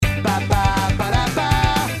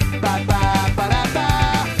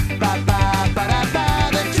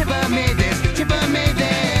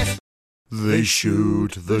They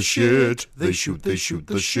shoot the shit, they shoot the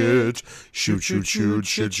shit, shoot,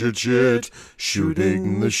 shit,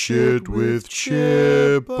 shooting the shit with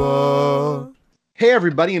Chippa. Hey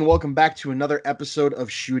everybody, and welcome back to another episode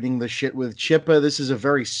of Shooting the Shit with Chippa. This is a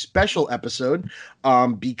very special episode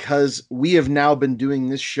because we have now been doing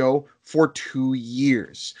this show for 2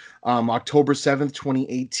 years. October 7th,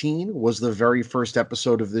 2018 was the very first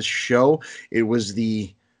episode of this show. It was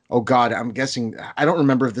I'm guessing, I don't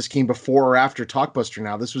remember if this came before or after Talkbuster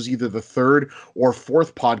now. This was either the third or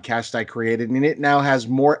fourth podcast I created, and it now has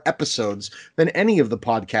more episodes than any of the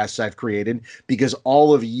podcasts I've created because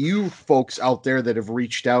all of you folks out there that have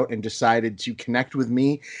reached out and decided to connect with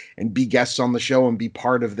me and be guests on the show and be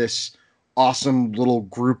part of this awesome little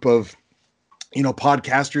group of,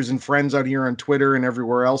 podcasters and friends out here on Twitter and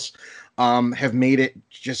everywhere else have made it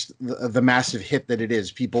just the massive hit that it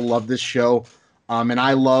is. People love this show. And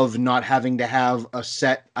I love not having to have a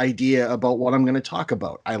set idea about what I'm going to talk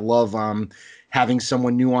about. I love having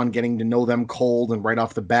someone new on, getting to know them cold and right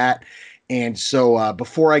off the bat. And so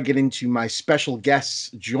before I get into my special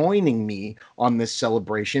guests joining me on this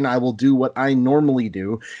celebration, I will do what I normally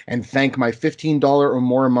do and thank my $15 or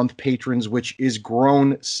more a month patrons, which is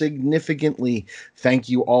grown significantly. Thank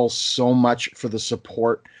you all so much for the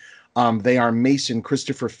support. They are Mason,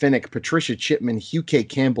 Christopher Finnick, Patricia Chipman, Hugh K.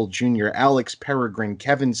 Campbell Jr., Alex Peregrine,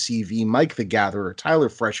 Kevin CV, Mike the Gatherer, Tyler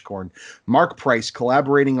Freshcorn, Mark Price,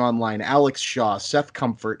 Collaborating Online, Alex Shaw, Seth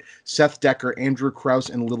Comfort, Seth Decker, Andrew Krause,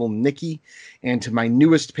 and Little Nicky. And to my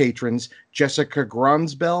newest patrons, Jessica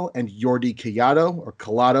Gronsbell and Yordi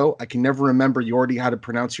Collado. I can never remember, Yordi, how to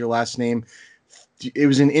pronounce your last name. It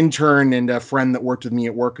was an intern and a friend that worked with me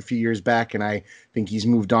at work a few years back, and I think he's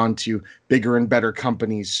moved on to bigger and better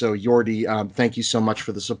companies. So, Yordi, thank you so much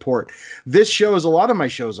for the support. This show, as a lot of my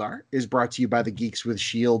shows is brought to you by the Geeks with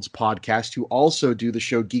Shields podcast, who also do the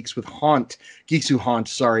show Geeks Who Haunt.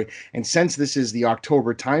 And since this is the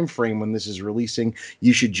October time frame when this is releasing,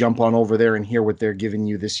 you should jump on over there and hear what they're giving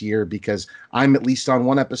you this year, because I'm at least on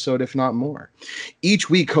one episode, if not more. Each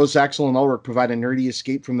week, hosts Axel and Ulrich provide a nerdy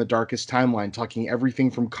escape from the darkest timeline, talking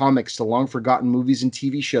everything from comics to long-forgotten movies and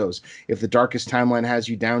TV shows. If the darkest timeline has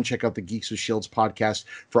you down, check out the Geeks with Shields podcast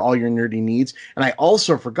for all your nerdy needs. And I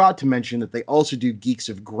also forgot to mention that they also do Geeks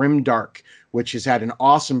of Grimdark, which has had an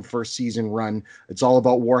awesome first season run. It's all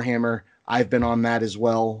about Warhammer. I've been on that as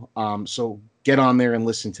well. So get on there and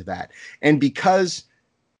listen to that. And because,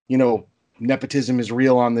 nepotism is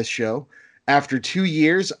real on this show, after 2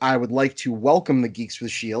 years, I would like to welcome the Geeks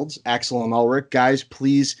with Shields, Axel and Ulrich. Guys,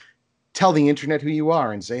 please tell the internet who you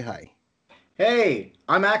are and say hi. Hey,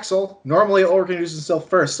 I'm Axel. Normally, Ulrich introduces himself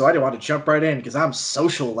first, so I didn't want to jump right in because I'm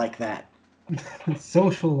social like that.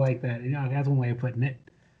 Social like that. That's one way of putting it.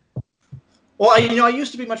 Well, I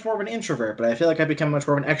used to be much more of an introvert, but I feel like I've become much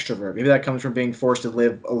more of an extrovert. Maybe that comes from being forced to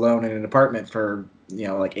live alone in an apartment for,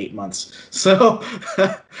 like 8 months. So,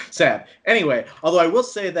 sad. Anyway, although I will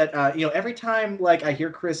say that, every time, I hear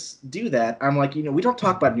Chris do that, I'm like, we don't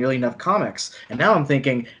talk about nearly enough comics. And now I'm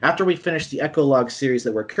thinking, after we finish the Echolog series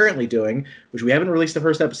that we're currently doing, which we haven't released the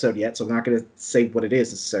first episode yet, so I'm not going to say what it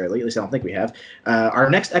is necessarily, at least I don't think we have, our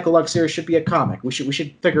next Echolog series should be a comic. We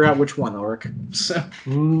should figure out which one, Ulrich. So.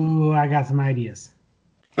 Ooh, I got some ideas.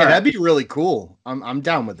 Yeah, that'd be really cool. I'm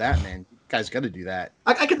down with that, man. You guys got to do that.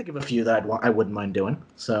 I can think of a few that I wouldn't mind doing.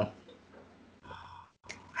 So,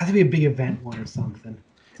 has to be a big event one or something.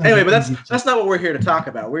 Anyway, but that's not what we're here to talk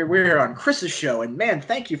about. We're here on Chris's show, and man,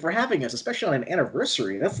 thank you for having us, especially on an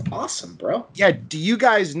anniversary. That's awesome, bro. Yeah, do you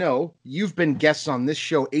guys know you've been guests on this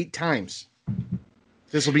show 8 times?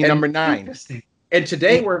 This will be number 9. Interesting. And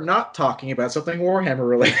today we're not talking about something Warhammer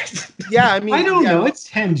related. Yeah, I mean, I don't know. It's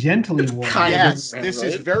tangentially Warhammer. Yes, this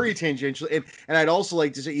is very tangential. And I'd also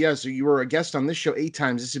like to say, so you were a guest on this show 8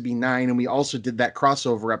 times. This would be 9. And we also did that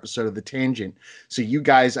crossover episode of The Tangent. So you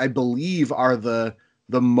guys, I believe, are the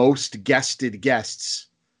most guested guests.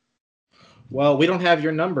 Well, we don't have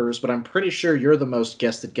your numbers, but I'm pretty sure you're the most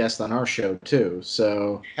guested guest on our show, too.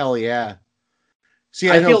 So hell yeah. See,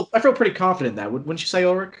 I feel pretty confident in that. Wouldn't you say,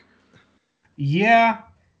 Ulrich? Yeah.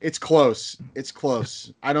 It's close.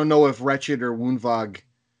 I don't know if Wretched or Woundvog.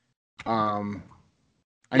 I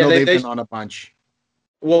know they've been on a bunch.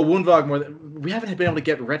 Well, Woundvog we haven't been able to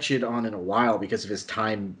get Wretched on in a while because of his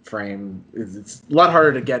time frame. It's a lot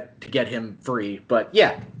harder to get him free, but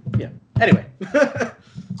yeah. Anyway.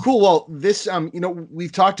 Cool. Well, this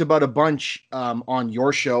we've talked about a bunch on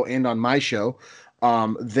your show and on my show.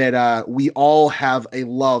 That we all have a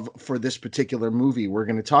love for this particular movie we're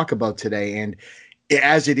going to talk about today. And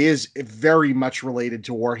as it is very much related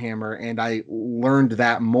to Warhammer, and I learned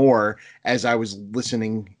that more as I was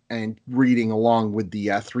listening and reading along with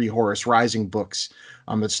the Three Horus Rising books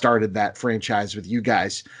that started that franchise with you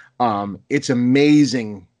guys. It's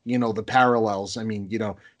amazing, the parallels. I mean,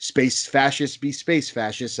 space fascists be space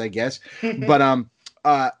fascists, I guess. But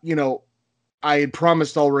I had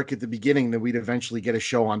promised Ulrich at the beginning that we'd eventually get a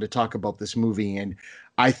show on to talk about this movie, and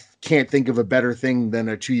I can't think of a better thing than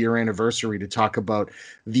a 2-year anniversary to talk about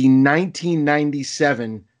the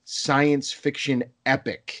 1997 science fiction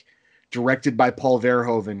epic directed by Paul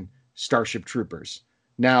Verhoeven, Starship Troopers.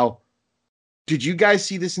 Now, did you guys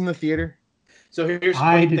see this in the theater? So here's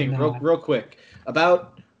the thing, real quick.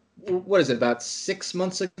 About 6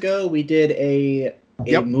 months ago, we did a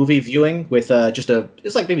movie viewing with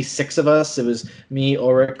it's like maybe 6 of us. It was me,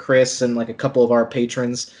 Ulrich, Chris, and like a couple of our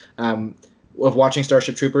patrons of watching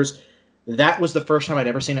Starship Troopers. That was the first time I'd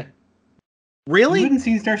ever seen it. Really? You hadn't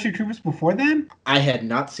seen Starship Troopers before then? I had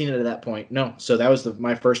not seen it at that point. No. So that was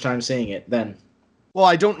my first time seeing it then. Well,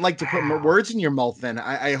 I don't like to put words in your mouth then.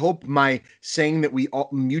 I hope my saying that we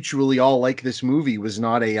mutually all like this movie was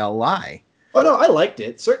not a lie. Oh no, I liked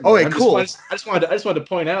it. Certainly. Oh, cool. I just wanted to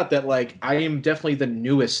point out that like I am definitely the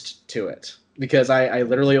newest to it because I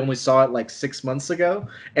literally only saw it like 6 months ago,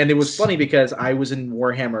 and it was funny because I was in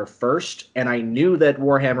Warhammer first, and I knew that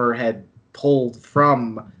Warhammer had pulled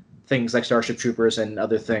from things like Starship Troopers and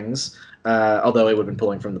other things, although it would have been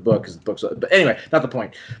pulling from the book because the books. But anyway, not the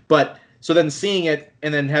point. But so then seeing it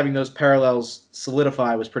and then having those parallels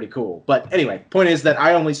solidify was pretty cool. But anyway, point is that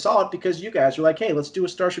I only saw it because you guys were like, hey, let's do a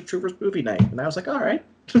Starship Troopers movie night. And I was like, all right.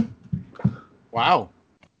 Wow.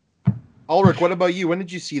 Ulrich, what about you? When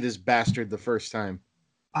did you see this bastard the first time?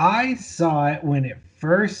 I saw it when it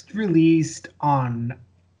first released on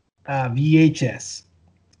VHS.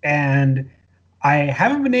 And I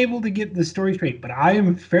haven't been able to get the story straight, but I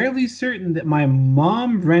am fairly certain that my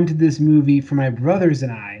mom rented this movie for my brothers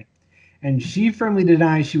and I. And she firmly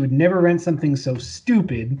denies she would never rent something so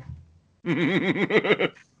stupid.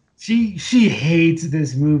 She hates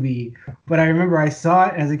this movie. But I remember I saw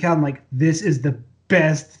it as a kid. I'm like, this is the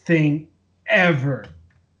best thing ever.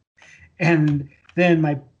 And then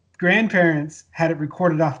my grandparents had it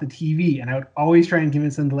recorded off the TV. And I would always try and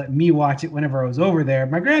convince them to let me watch it whenever I was over there.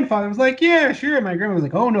 My grandfather was like, yeah, sure. My grandma was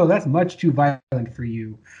like, oh, no, that's much too violent for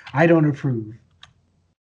you. I don't approve.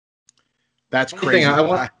 That's crazy.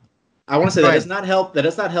 I want to say that does not help. That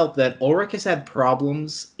does not help that Ulrich has had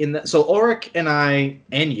problems in that. So Ulrich and I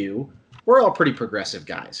and you, we're all pretty progressive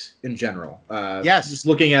guys in general. Yes. Just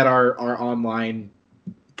looking at our online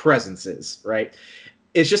presences, right?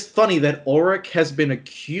 It's just funny that Ulrich has been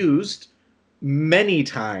accused many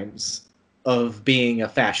times of being a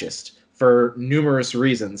fascist for numerous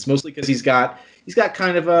reasons. Mostly because he's got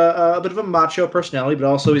kind of a bit of a macho personality, but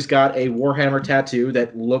also he's got a Warhammer tattoo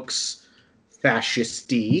that looks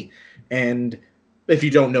fascisty. And if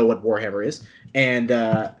you don't know what Warhammer is, and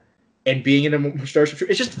being in a Starship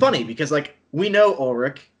Troopers, it's just funny because like we know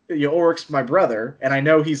Ulrich, Ulrich's my brother, and I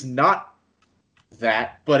know he's not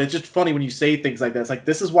that, but it's just funny when you say things like that. It's like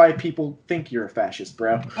this is why people think you're a fascist,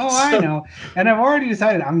 bro. Oh, so, I know, and I've already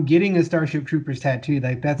decided I'm getting a Starship Troopers tattoo.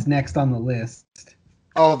 Like that's next on the list.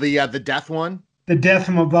 Oh, the death one. The death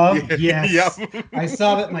from above, yes. Yep. I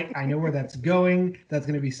saw that. Like, I know where that's going. That's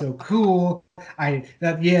gonna be so cool. That's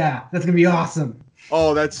gonna be awesome.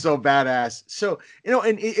 Oh, that's so badass. So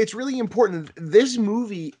and it's really important. This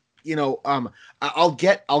movie, I'll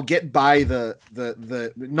get by the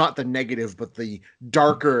not the negative, but the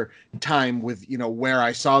darker time with where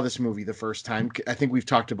I saw this movie the first time. I think we've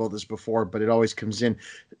talked about this before, but it always comes in.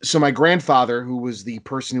 So my grandfather, who was the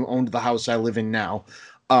person who owned the house I live in now,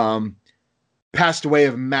 passed away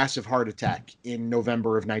of a massive heart attack in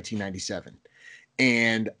November of 1997.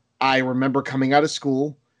 And I remember coming out of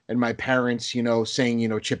school and my parents,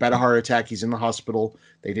 saying, Chip had a heart attack. He's in the hospital.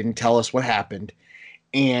 They didn't tell us what happened.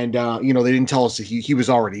 And, they didn't tell us that he was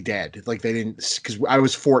already dead. Like they didn't, because I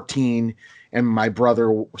was 14 and my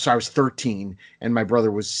brother, I was 13 and my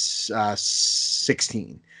brother was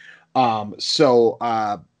 16. We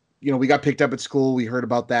got picked up at school. We heard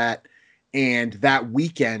about that. And that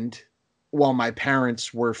weekend, while my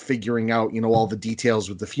parents were figuring out, all the details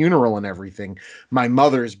with the funeral and everything, my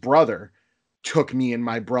mother's brother took me and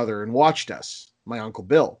my brother and watched us, my Uncle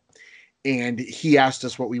Bill. And he asked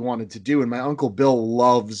us what we wanted to do. And my Uncle Bill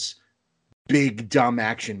loves big, dumb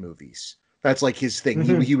action movies. That's like his thing.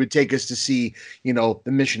 Mhm. He would take us to see, you know,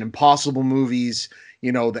 the Mission Impossible movies.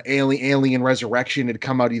 You know, the Alien Resurrection had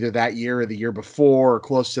come out either that year or the year before or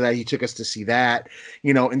close to that. He took us to see that,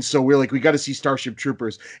 you know, and so we're like, we got to see Starship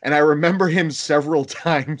Troopers. And I remember him several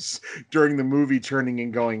times during the movie turning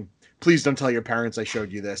and going, please don't tell your parents I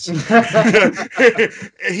showed you this.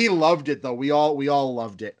 He loved it though. We all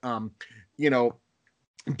loved it. You know,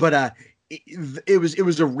 but it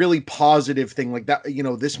was a really positive thing like that. You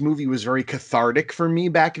know, this movie was very cathartic for me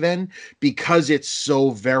back then because it's so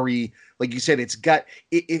very, like you said, it's got,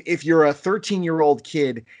 if you're a 13-year-old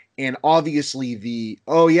kid and obviously you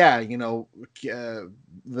know,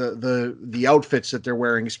 the outfits that they're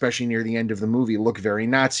wearing, especially near the end of the movie, look very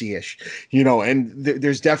Nazi-ish, you know, and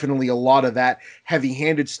there's definitely a lot of that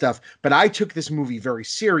heavy-handed stuff, but I took this movie very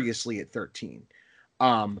seriously at 13.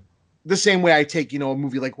 The same way I take, you know, a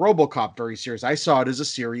movie like RoboCop very serious. I saw it as a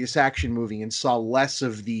serious action movie and saw less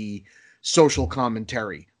of the social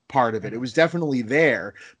commentary part of it. It was definitely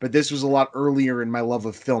there, but this was a lot earlier in my love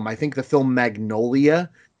of film. I think the film Magnolia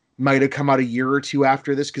might have come out a year or two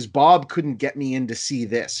after this because Bob couldn't get me in to see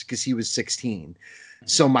this because he was 16.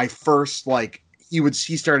 So my first, like,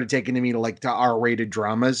 he started taking me to R-rated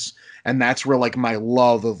dramas, and that's where like my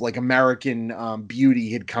love of like American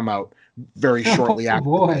Beauty had come out very shortly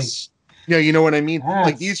after this. Yeah, you know what I mean?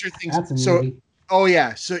 Like these are things. That's a so, movie. oh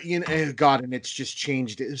yeah. So you know, God, and it's just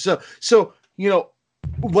changed it. So you know,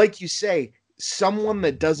 like you say, someone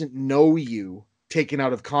that doesn't know you, taken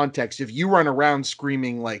out of context, if you run around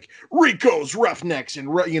screaming like Rico's Roughnecks and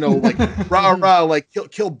you know like rah rah like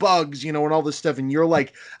kill bugs, you know, and all this stuff, and you're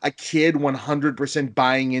like a kid 100%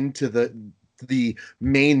 buying into the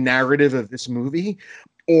main narrative of this movie.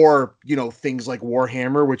 Or, you know, things like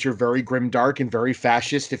Warhammer, which are very grimdark and very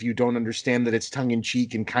fascist if you don't understand that it's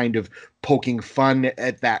tongue-in-cheek and kind of poking fun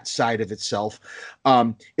at that side of itself.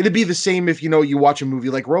 It'd be the same if, you know, you watch a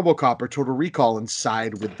movie like RoboCop or Total Recall and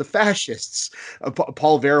side with the fascists.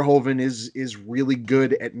 Paul Verhoeven is really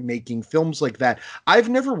good at making films like that. I've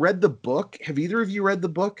never read the book. Have either of you read the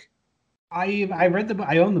book? I read the book.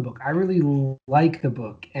 I own the book. I really like the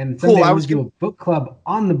book, and Cool, someday I I was would do a book club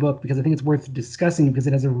on the book because I think it's worth discussing because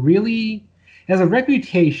it has a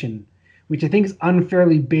reputation, which I think is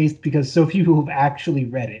unfairly based because so few people have actually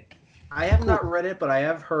read it. I have not read it, but I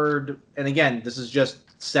have heard, and again, this is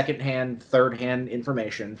just secondhand, third-hand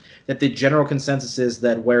information, that the general consensus is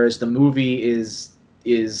that whereas the movie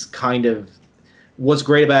is kind of, what's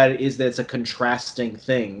great about it is that it's a contrasting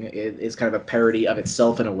thing. It's kind of a parody of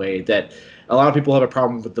itself in a way that a lot of people have a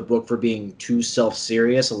problem with the book for being too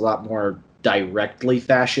self-serious, a lot more directly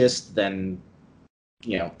fascist than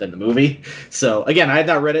the movie. So again, I had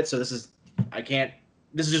not read it, so this is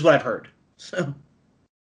just what I've heard. So.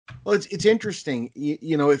 Well, it's interesting,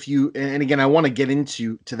 you know, if you, and again, I want to get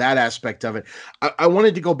into that aspect of it. I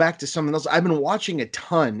wanted to go back to something else. I've been watching a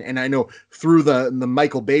ton, and I know through the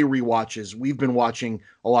Michael Bay rewatches, we've been watching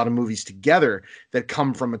a lot of movies together that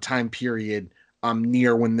come from a time period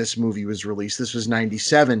near when this movie was released. This was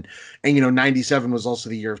 97, and, you know, 97 was also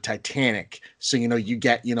the year of Titanic. So, you know, you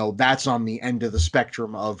get, you know, that's on the end of the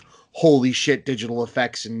spectrum of holy shit, digital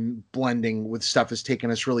effects and blending with stuff has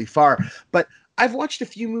taken us really far. But I've watched a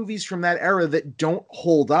few movies from that era that don't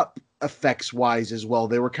hold up effects wise as well.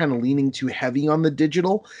 They were kind of leaning too heavy on the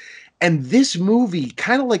digital. And this movie,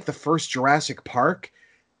 kind of like the first Jurassic Park,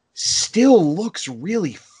 still looks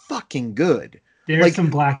really fucking good. There's like some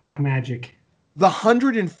black magic. The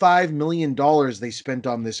 $105 million they spent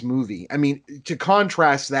on this movie. I mean, to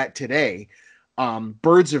contrast that today,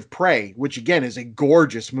 Birds of Prey, which again is a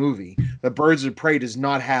gorgeous movie, but Birds of Prey does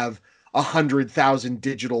not have 100,000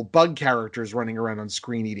 digital bug characters running around on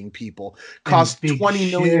screen eating people. Cost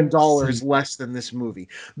 $20 million less than this movie.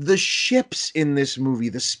 The ships in this movie,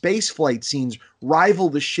 the space flight scenes rival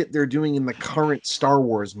the shit they're doing in the current Star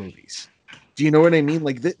Wars movies. Do you know what I mean?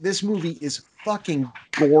 Like this movie is fucking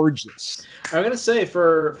gorgeous. I'm gonna say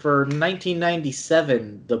for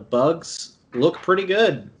 1997, the bugs look pretty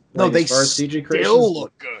good. No, they still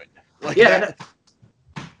look good. Like, yeah,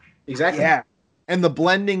 exactly. Yeah. And the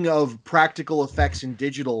blending of practical effects and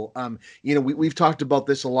digital, you know, we've talked about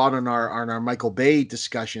this a lot on our Michael Bay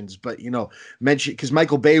discussions, but, you know, mention because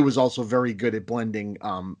Michael Bay was also very good at blending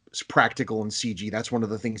practical and CG. That's one of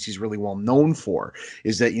the things he's really well known for,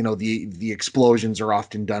 is that, you know, the explosions are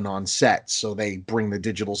often done on set, so they bring the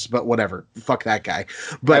digital. But whatever, fuck that guy.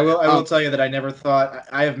 But I will tell you that I never thought,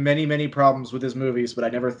 I have many problems with his movies, but I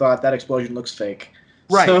never thought that explosion looks fake.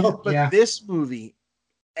 Right, so, but this movie,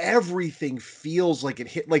 everything feels like it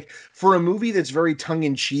hit, like for a movie that's very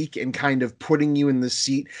tongue-in-cheek and kind of putting you in the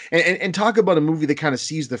seat, and talk about a movie that kind of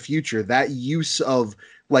sees the future, that use of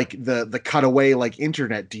like the cutaway, like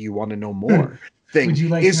internet, do you want to know more thing Would you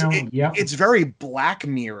like is to know? Yep. it's very Black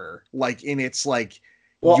Mirror, like in its like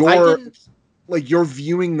Well, I you're didn't. like you're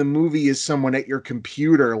viewing the movie as someone at your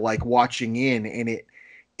computer like watching in, and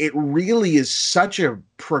it really is such a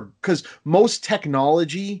because most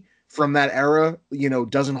technology from that era,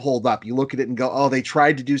 doesn't hold up. You look at it and go, oh, they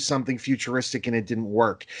tried to do something futuristic and it didn't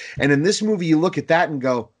work. And in this movie, you look at that and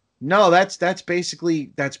go, no, that's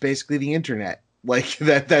basically the internet. Like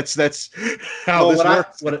that's how Well, this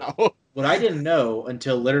works. what I didn't know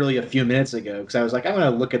until literally a few minutes ago, because I was like, I'm going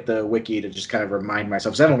to look at the wiki to just kind of remind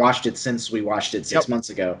myself, because I haven't watched it since we watched it 6 months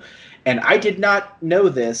ago, and I did not know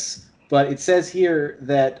this. But it says here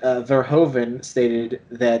that Verhoeven stated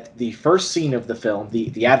that the first scene of the film,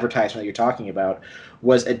 the advertisement that you're talking about,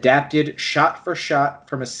 was adapted shot for shot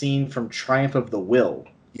from a scene from Triumph of the Will.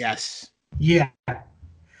 Yes. Yeah.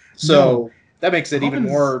 So that makes it even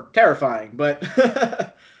Verhoeven's- more terrifying. But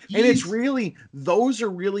And it's really, those are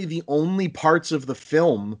really the only parts of the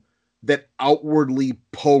film that outwardly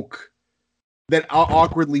poke, that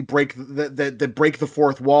awkwardly break that break the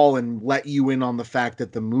fourth wall and let you in on the fact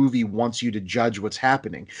that the movie wants you to judge what's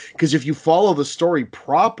happening. Because if you follow the story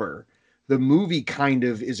proper, the movie kind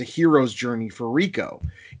of is a hero's journey for Rico.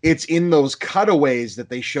 It's in those cutaways that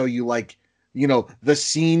they show you, like, the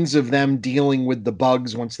scenes of them dealing with the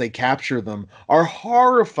bugs once they capture them are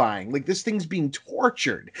horrifying. Like, this thing's being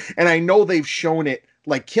tortured. And I know they've shown it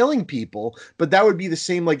like killing people, but that would be the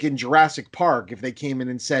same like in Jurassic Park if they came in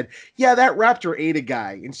and said, yeah, that raptor ate a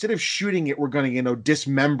guy. Instead of shooting it, we're going to,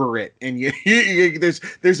 dismember it. And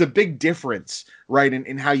there's a big difference, right,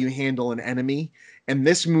 in how you handle an enemy. And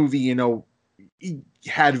this movie,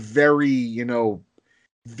 had very,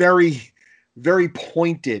 very, very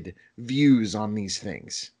pointed views on these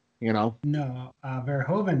things, No,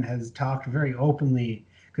 Verhoeven has talked very openly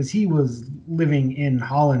because he was living in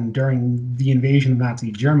Holland during the invasion of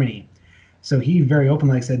Nazi Germany. So he very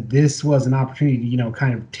openly said this was an opportunity to,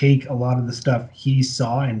 kind of take a lot of the stuff he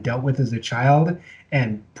saw and dealt with as a child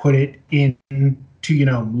and put it into,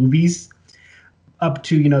 movies, up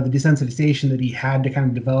to, the desensitization that he had to kind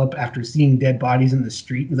of develop after seeing dead bodies in the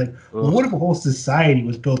street. He was like, well, what if a whole society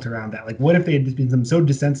was built around that? Like, what if they had just been so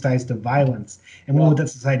desensitized to violence? And what would that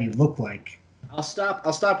society look like? I'll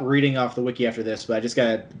stop reading off the wiki after this, but I just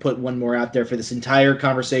gotta put one more out there for this entire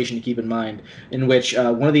conversation to keep in mind, in which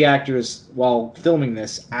one of the actors, while filming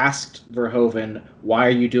this, asked Verhoeven, "Why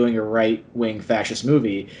are you doing a right-wing fascist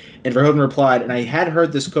movie?" And Verhoeven replied, and I had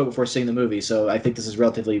heard this quote before seeing the movie, so I think this is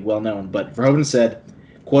relatively well known, but Verhoeven said,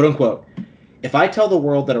 quote unquote, "If I tell the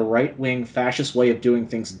world that a right-wing fascist way of doing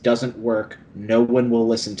things doesn't work, no one will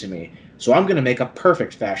listen to me. So I'm going to make a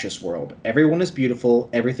perfect fascist world. Everyone is beautiful,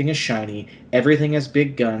 everything is shiny, everything has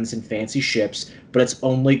big guns and fancy ships, but it's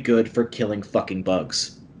only good for killing fucking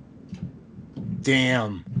bugs."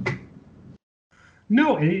 Damn.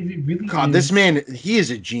 No, it really God, is. this man, he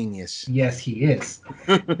is a genius. Yes, he is.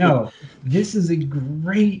 No, this is a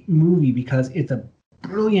great movie because it's a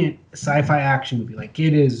brilliant sci-fi action movie. Like,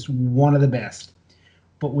 it is one of the best.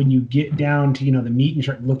 But when you get down to, the meat and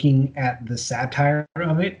start looking at the satire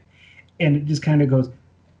of it, and it just kind of goes,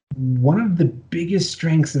 one of the biggest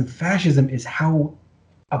strengths of fascism is how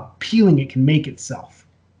appealing it can make itself.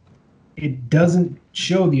 It doesn't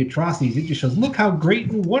show the atrocities. It just shows, look how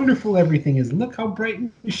great and wonderful everything is. Look how bright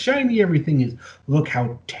and shiny everything is. Look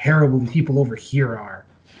how terrible the people over here are.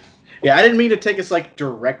 Yeah, I didn't mean to take us like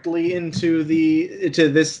directly into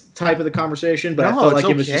this type of the conversation, but I felt like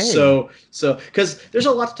it was just so because there's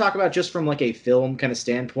a lot to talk about just from like a film kind of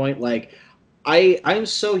standpoint. Like, I'm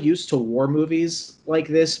so used to war movies like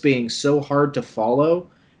this being so hard to follow,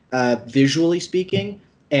 visually speaking.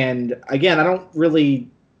 And again, I don't really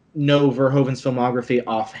know Verhoeven's filmography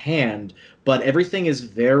offhand, but everything is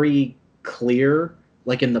very clear,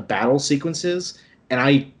 like in the battle sequences. And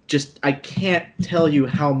I can't tell you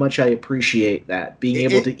how much I appreciate that, being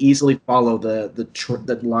able to easily follow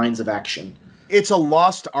the lines of action. It's a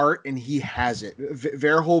lost art, and he has it.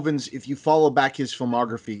 Verhoeven's, if you follow back his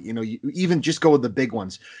filmography, you even just go with the big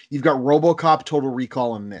ones. You've got RoboCop, Total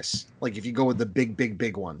Recall, and this. Like, if you go with the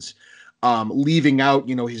big ones, leaving out,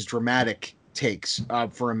 his dramatic takes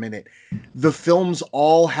for a minute. The films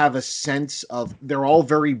all have a sense of, they're all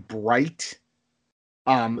very bright.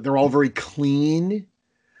 They're all very clean.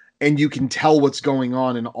 And you can tell what's going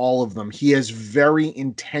on in all of them. He has very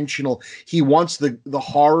intentional. He wants the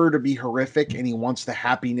horror to be horrific, and he wants the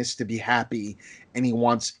happiness to be happy, and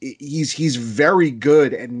he's very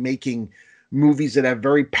good at making movies that have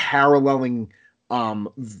very paralleling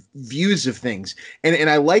views of things. And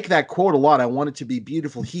I like that quote a lot. I want it to be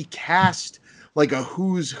beautiful. He cast like a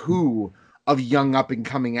who's who of young up and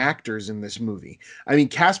coming actors in this movie. I mean,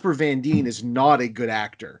 Casper Van Dien is not a good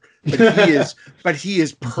actor, but he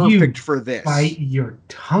is perfect for this. Bite your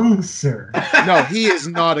tongue, sir. No, he is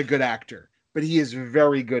not a good actor, but he is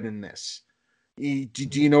very good in this. Do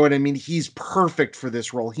you know what I mean? He's perfect for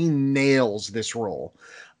this role. He nails this role.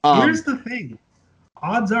 Here's the thing.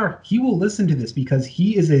 Odds are he will listen to this because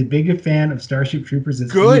he is a big fan of Starship Troopers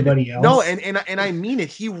as anybody else. No, and I mean it.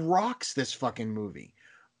 He rocks this fucking movie.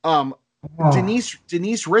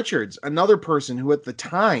 Denise Richards, another person who at the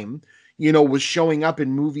time, was showing up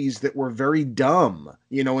in movies that were very dumb,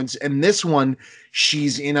 and this one,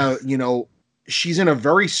 she's in a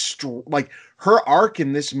very like her arc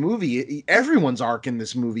in this movie, everyone's arc in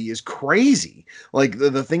this movie is crazy. Like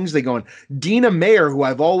the things they go in. Dina Meyer, who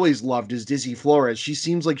I've always loved, is Dizzy Flores. She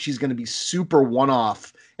seems like she's going to be super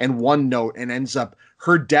one-off and one note, and ends up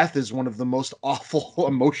her death is one of the most awful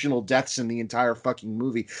emotional deaths in the entire fucking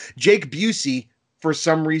movie. Jake Busey, for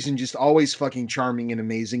some reason, just always fucking charming and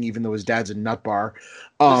amazing, even though his dad's a nut bar.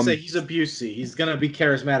 Say he's a Busey. He's gonna be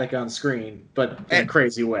charismatic on screen, but in a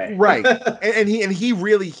crazy way, right? and he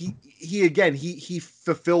really he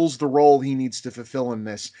fulfills the role he needs to fulfill in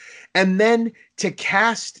this. And then to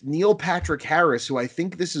cast Neil Patrick Harris, who I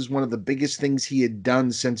think this is one of the biggest things he had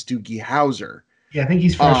done since Doogie Howser. Yeah, I think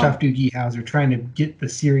he's fresh off Doogie Howser, trying to get the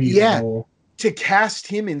series role. To cast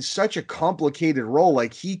him in such a complicated role,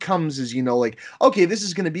 like he comes as, okay, this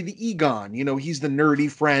is going to be the Egon, he's the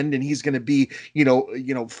nerdy friend, and he's going to be,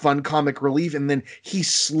 fun comic relief. And then he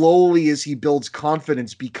slowly, as he builds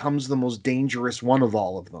confidence, becomes the most dangerous one of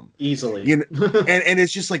all of them. Easily. And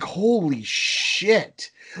it's just like, holy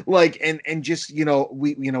shit. Like, and just,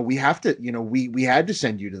 we have to, we had to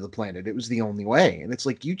send you to the planet. It was the only way. And it's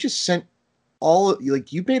like, you just sent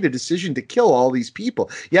you made a decision to kill all these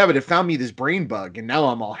people. Yeah, but it found me this brain bug, and now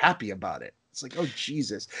I'm all happy about it. It's like, oh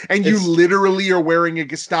Jesus! And you literally are wearing a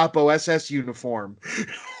Gestapo SS uniform.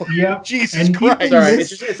 Yeah, Jesus Christ! Sorry,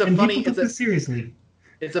 it's a funny. Seriously.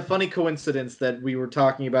 It's a funny coincidence that we were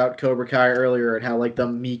talking about Cobra Kai earlier, and how like the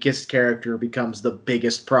meekest character becomes the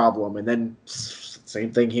biggest problem, and then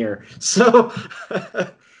same thing here. So.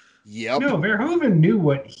 Yep. No, Verhoeven knew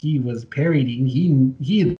what he was parodying.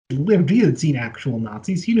 He had seen actual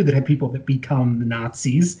Nazis. He knew that had people that become the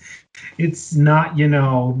Nazis. It's not,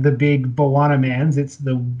 the big Boana mans. It's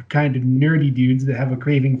the kind of nerdy dudes that have a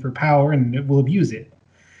craving for power and will abuse it.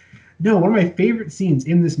 No, one of my favorite scenes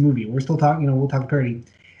in this movie, we're still talking, we'll talk parody,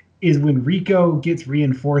 is when Rico gets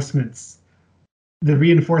reinforcements. The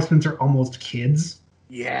reinforcements are almost kids.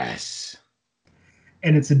 Yes.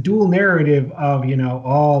 And it's a dual narrative of,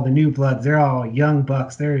 all the new bloods, they're all young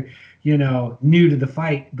bucks, they're, new to the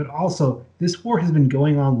fight. But also, this war has been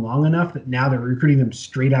going on long enough that now they're recruiting them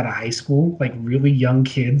straight out of high school. Like, really young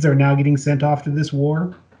kids are now getting sent off to this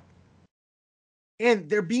war. And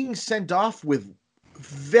they're being sent off with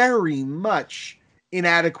very much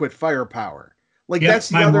inadequate firepower. Like, that's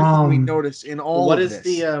the other thing we notice in all of this. What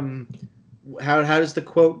is the... How does the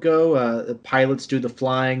quote go? The pilots do the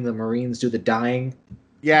flying, the Marines do the dying.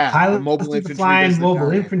 Yeah, pilots do the flying,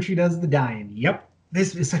 mobile infantry does the dying. Yep,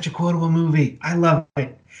 this is such a quotable movie. I love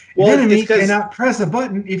it. Well, the enemy cannot press a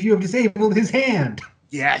button if you have disabled his hand.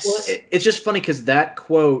 Yes. Well, it's just funny because that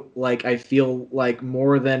quote, like, I feel like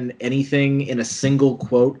more than anything in a single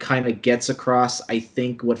quote kind of gets across, I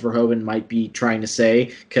think, what Verhoeven might be trying to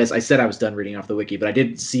say. Because I said I was done reading off the wiki, but I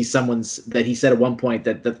did see that he said at one point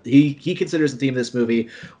that he considers the theme of this movie,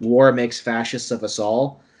 war makes fascists of us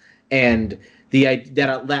all. And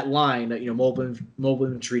that line, mobile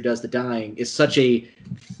infantry does the dying, is such a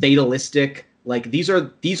fatalistic, like, these are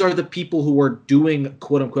the people who are doing,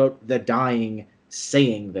 quote unquote, the dying,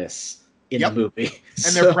 saying this in the movie.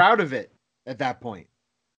 And they're proud of it at that point.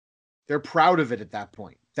 They're proud of it at that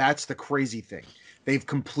point. That's the crazy thing. They've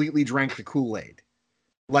completely drank the Kool-Aid.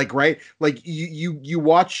 Like, right? Like, you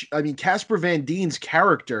watch, I mean, Casper Van Dien's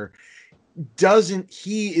character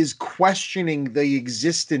he is questioning the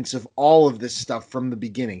existence of all of this stuff from the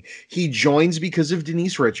beginning. He joins because of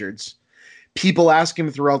Denise Richards. People ask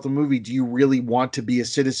him throughout the movie, do you really want to be a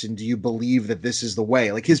citizen? Do you believe that this is the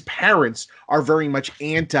way? Like, his parents are very much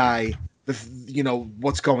anti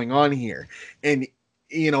what's going on here. And,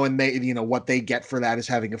 and they, what they get for that is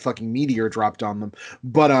having a fucking meteor dropped on them.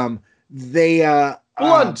 But,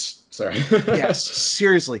 blunt. Sorry. Yes,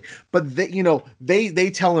 seriously. But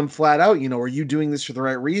they tell him flat out, are you doing this for the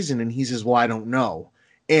right reason? And he says, well, I don't know.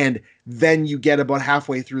 And then you get about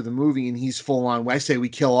halfway through the movie and he's full on, I say we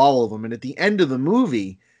kill all of them. And at the end of the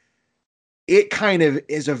movie, it kind of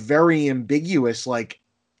is a very ambiguous, like,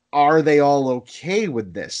 are they all okay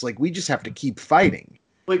with this? Like, we just have to keep fighting.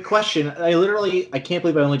 Wait, question. I can't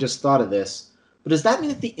believe I only just thought of this. But does that mean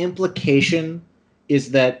that the implication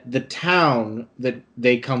is that the town that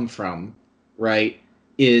they come from, right,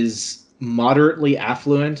 is moderately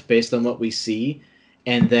affluent based on what we see,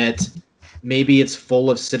 and that maybe it's full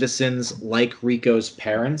of citizens like Rico's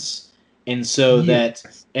parents, and so that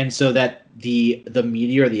the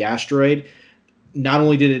meteor, the asteroid, not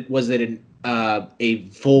only was it a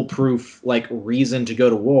foolproof like reason to go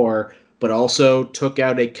to war, but also took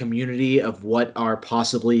out a community of what are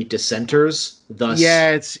possibly dissenters. Thus,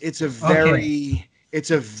 yeah, it's a very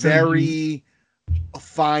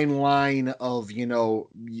fine line of, you know,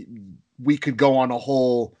 we could go on a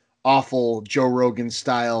whole awful Joe Rogan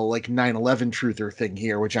style like 9/11 truther thing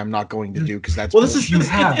here, which I'm not going to do because that's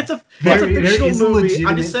it's a fictional movie.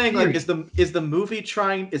 I'm just saying, like, is the movie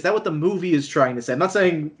trying? Is that what the movie is trying to say? I'm not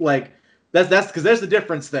saying like that's because there's the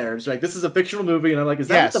difference there. It's like this is a fictional movie, and I'm like, is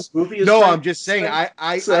that what the movie is? No, I'm just saying.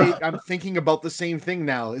 I'm thinking about the same thing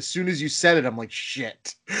now. As soon as you said it, I'm like,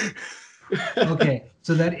 shit. Okay,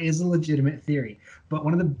 so that is a legitimate theory, but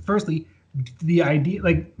firstly, the idea,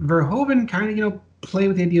 like Verhoeven kind of, you know, play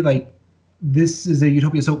with the idea like this is a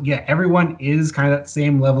utopia. So yeah, everyone is kind of that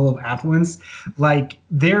same level of affluence. Like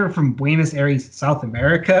they're from Buenos Aires, South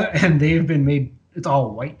America, and they've been made. It's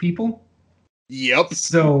all white people. Yep.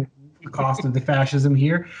 So the cost of the fascism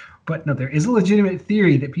here. But no, there is a legitimate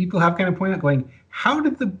theory that people have kind of pointed out going, how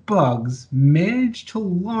did the bugs manage to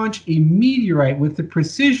launch a meteorite with the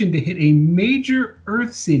precision to hit a major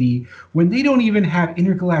Earth city when they don't even have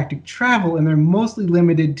intergalactic travel and they're mostly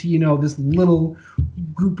limited to, you know, this little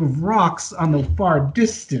group of rocks on the far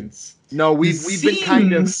distance? No, we've been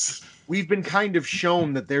kind of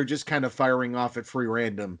shown that they're just kind of firing off at free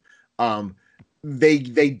random. They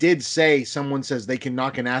did say, someone says they can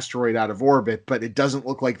knock an asteroid out of orbit, but it doesn't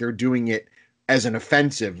look like they're doing it as an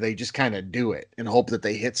offensive. They just kind of do it and hope that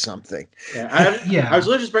they hit something. Yeah, I was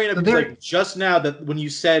literally just bringing it up like just now that when you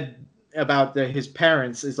said about his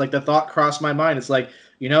parents, it's like the thought crossed my mind. It's like,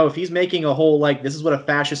 you know, if he's making a whole like this is what a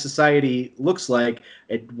fascist society looks like,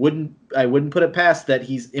 I wouldn't put it past that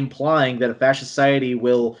he's implying that a fascist society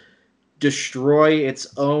will destroy its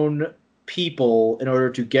own people in order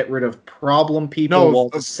to get rid of problem people while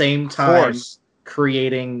at the same time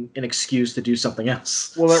creating an excuse to do something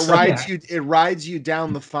else. Well, it rides you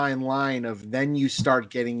down the fine line of then you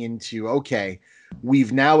start getting into, okay,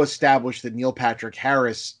 we've now established that Neil Patrick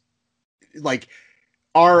Harris, like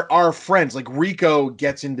our friends, like Rico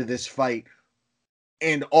gets into this fight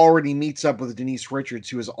and already meets up with Denise Richards,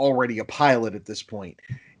 who is already a pilot at this point.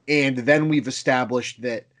 And then we've established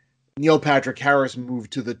that Neil Patrick Harris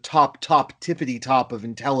moved to the top tippity top of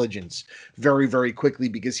intelligence very, very quickly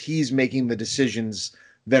because he's making the decisions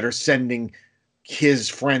that are sending his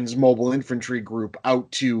friend's mobile infantry group out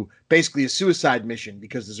to basically a suicide mission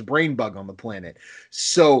because there's a brain bug on the planet.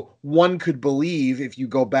 So one could believe, if you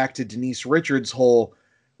go back to Denise Richards' whole,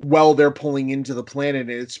 well, they're pulling into the planet and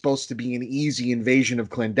it's supposed to be an easy invasion of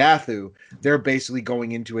Klendathu, they're basically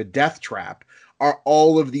going into a death trap. Are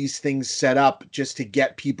all of these things set up just to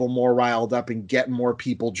get people more riled up and get more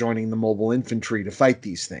people joining the mobile infantry to fight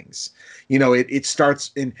these things? You know, it starts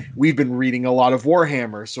in, we've been reading a lot of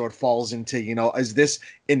Warhammer, so it falls into, you know, is this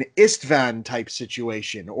an Istvan type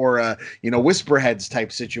situation or a, you know, Whisperheads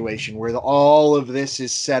type situation where all of this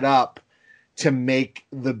is set up to make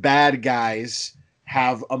the bad guys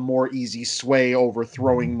have a more easy sway over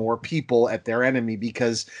throwing more people at their enemy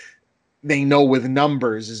because they know with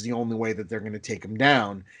numbers is the only way that they're going to take them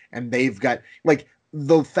down. And they've got, like,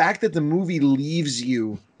 the fact that the movie leaves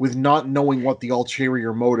you with not knowing what the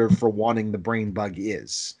ulterior motive for wanting the brain bug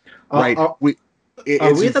is, right? Are we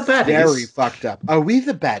the baddies? Very fucked up. Are we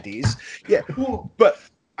the baddies? Yeah. But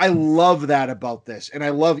I love that about this. And I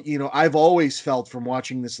love, you know, I've always felt from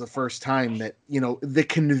watching this the first time that, you know, the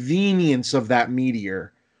convenience of that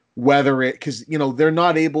meteor, whether it, because, you know, they're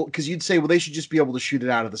not able, because you'd say, well, they should just be able to shoot it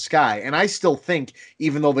out of the sky. And I still think,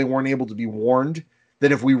 even though they weren't able to be warned,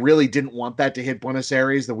 that if we really didn't want that to hit Buenos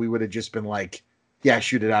Aires, that we would have just been like, yeah,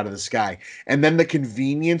 shoot it out of the sky. And then the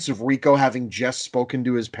convenience of Rico having just spoken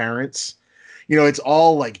to his parents, you know, it's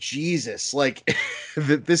all like, Jesus, like,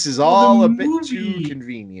 this is all a bit too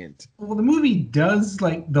convenient. Well, the movie does,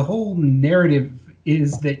 like, the whole narrative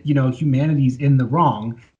is that, you know, humanity's in the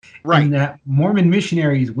wrong. Right. And that Mormon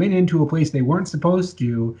missionaries went into a place they weren't supposed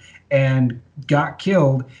to and got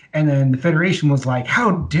killed. And then the Federation was like,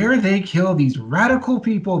 how dare they kill these radical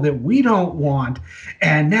people that we don't want?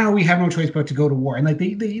 And now we have no choice but to go to war. And like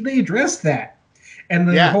they addressed that. And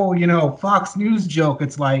the Yeah. whole, Fox News joke,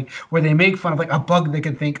 it's like where they make fun of like a bug that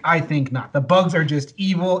can think, I think not. The bugs are just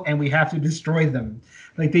evil and we have to destroy them.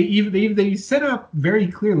 Like they set up very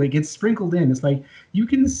clearly, it gets sprinkled in. It's like you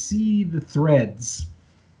can see the threads.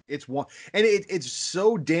 It's one, and it's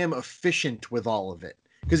so damn efficient with all of it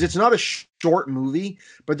because it's not a short movie,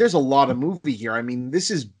 but there's a lot of movie here. I mean,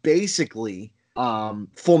 this is basically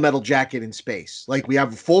Full Metal Jacket in space. Like we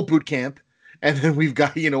have a full boot camp, and then we've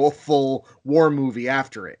got a full war movie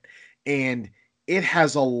after it, and it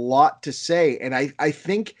has a lot to say. And I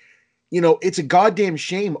think it's a goddamn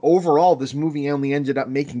shame overall. This movie only ended up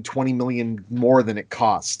making 20 million more than it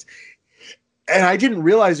cost. And I didn't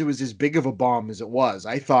realize it was as big of a bomb as it was.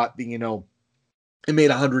 I thought that, it made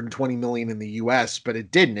 120 million in the US, but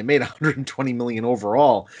it didn't. It made 120 million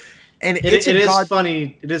overall. And it is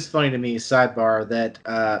funny. It is funny to me, sidebar,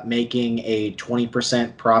 that making a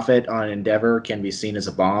 20% profit on Endeavor can be seen as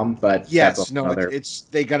a bomb. But yes, no, it's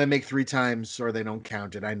they got to make 3 times or they don't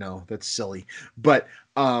count it. I know that's silly, but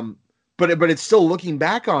it's still, looking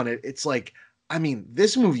back on it, it's like, I mean,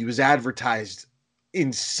 this movie was advertised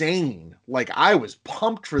insane. Like I was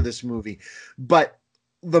pumped for this movie, but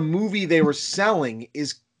the movie they were selling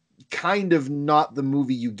is kind of not the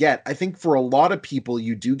movie you get. I think for a lot of people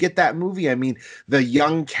you do get that movie. I mean, the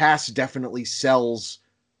young cast definitely sells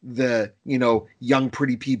the young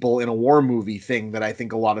pretty people in a war movie thing that I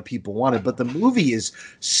think a lot of people wanted, but the movie is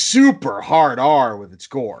super hard R with its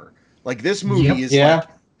gore. Like this movie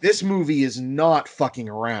this movie is not fucking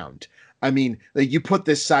around. I mean, like, you put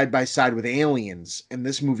this side by side with Aliens, and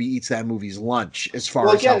this movie eats that movie's lunch as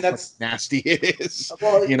far as how nasty it is.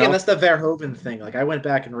 Well, that's the Verhoeven thing. Like, I went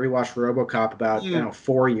back and rewatched RoboCop about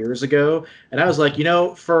 4 years ago, and I was like,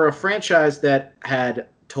 for a franchise that had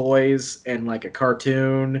toys and like a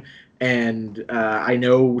cartoon, and I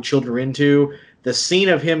know children are into, the scene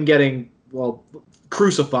of him getting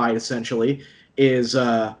crucified essentially is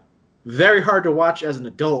very hard to watch as an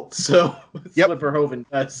adult. So that's what Verhoeven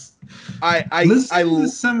does. I listened to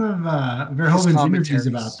some of Verhoeven's interviews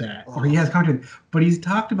about that, or he has content, but he's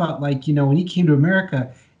talked about when he came to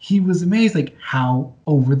America, he was amazed how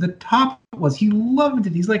over the top it was. He loved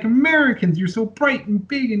it. He's like, Americans, you're so bright and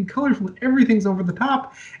big and colorful, and everything's over the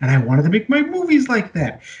top, and I wanted to make my movies like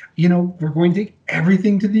that. We're going to take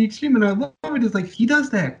everything to the extreme, and I love it. It's like he does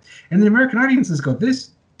that, and the American audiences go, this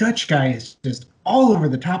Dutch guy is just all over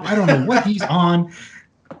the top. I don't know what he's on.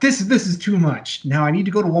 This is too much. Now I need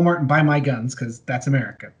to go to Walmart and buy my guns because that's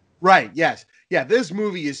America. Right. Yes. Yeah. This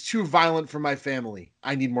movie is too violent for my family.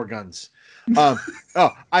 I need more guns.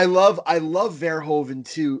 I love Verhoeven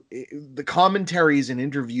too. The commentaries and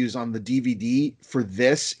interviews on the DVD for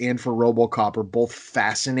this and for RoboCop are both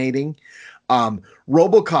fascinating.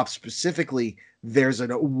 RoboCop specifically, there's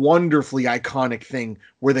a wonderfully iconic thing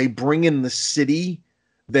where they bring in the city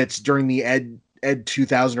that's during the Ed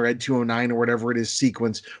 2000 or Ed 209 or whatever it is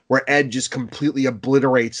sequence, where Ed just completely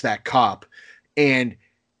obliterates that cop, and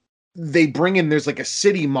they bring in, there's like a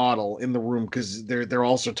city model in the room because they're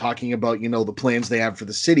also talking about the plans they have for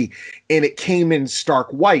the city, and it came in stark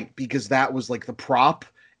white because that was like the prop,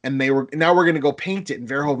 and now we're gonna go paint it, and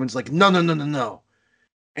Verhoeven's like, no.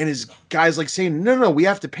 And his guy's like saying, no, we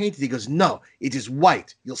have to paint it. He goes, no, it is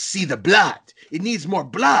white. You'll see the blood. It needs more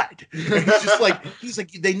blood. And he's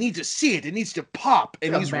like, they need to see it. It needs to pop.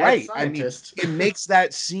 And he's right. Scientist. I mean, it makes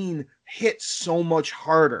that scene hit so much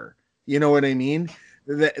harder. You know what I mean?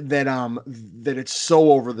 That it's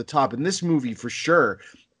so over the top. In this movie, for sure,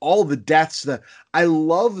 all the deaths, I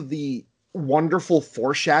love the wonderful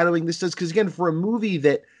foreshadowing this does. Because again, for a movie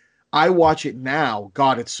that I watch it now,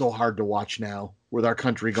 God, it's so hard to watch now with our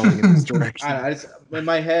country going in this direction. In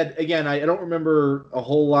my head, again, I don't remember a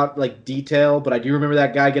whole lot detail, but I do remember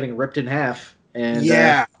that guy getting ripped in half. And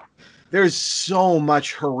there's so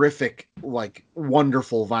much horrific,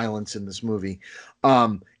 wonderful violence in this movie.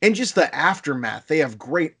 And just the aftermath. They have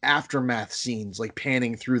great aftermath scenes,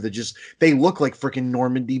 panning through they look like freaking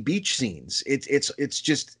Normandy beach scenes. It's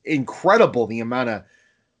just incredible the amount of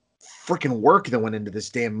freaking work that went into this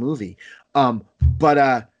damn movie. The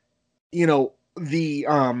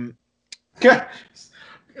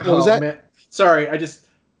what was that? Man. Sorry, I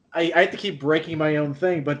have to keep breaking my own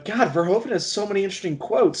thing, but God, Verhoeven has so many interesting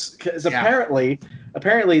quotes. Because apparently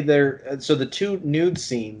so the 2 nude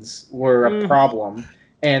scenes were a problem,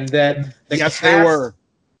 and that they were.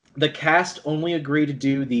 The cast only agreed to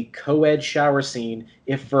do the co-ed shower scene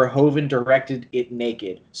if Verhoeven directed it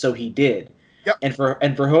naked, so he did. Yep. And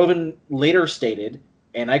Verhoeven later stated,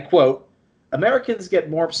 and I quote, Americans get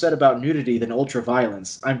more upset about nudity than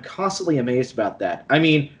ultraviolence. I'm constantly amazed about that. I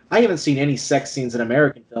mean, I haven't seen any sex scenes in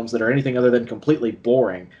American films that are anything other than completely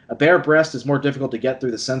boring. A bare breast is more difficult to get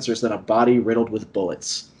through the censors than a body riddled with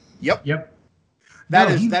bullets. Yep. Yep. That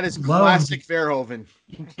is loved- classic Verhoeven.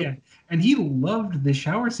 Yeah, and he loved the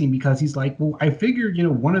shower scene because he's like, well, I figured,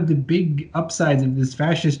 one of the big upsides of this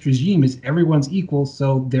fascist regime is everyone's equal,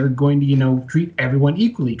 so they're going to, treat everyone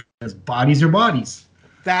equally because bodies are bodies.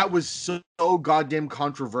 That was so goddamn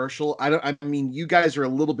controversial. I mean, you guys are a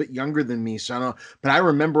little bit younger than me, so I don't know, but I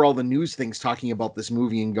remember all the news things talking about this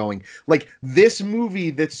movie and going, like, this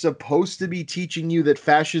movie that's supposed to be teaching you that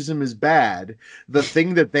fascism is bad, the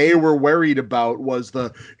thing that they were worried about was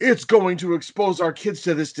it's going to expose our kids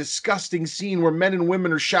to this disgusting scene where men and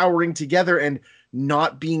women are showering together and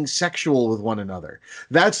not being sexual with one another.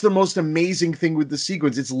 That's the most amazing thing with the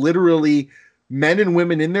sequence. It's literally men and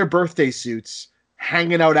women in their birthday suits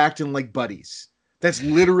hanging out acting like buddies. That's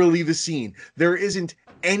literally the scene. There isn't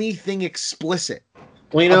anything explicit.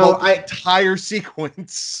 Well, the entire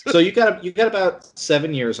sequence. So you got about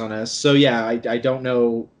 7 years on us. So yeah, I don't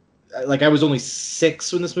know. Like, I was only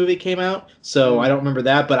 6 when this movie came out, so I don't remember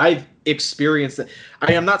that. But I've experienced it.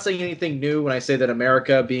 I am not saying anything new when I say that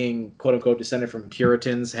America, being quote unquote descended from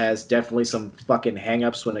Puritans, has definitely some fucking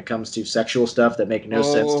hangups when it comes to sexual stuff that make no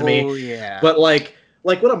sense to me. Oh yeah. But like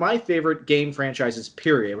one of my favorite game franchises,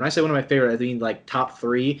 period. When I say one of my favorite, I mean like top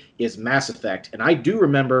 3 is Mass Effect. And I do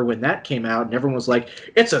remember when that came out and everyone was like,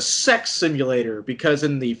 it's a sex simulator, because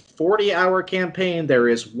in the 40-hour campaign, there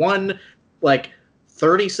is one like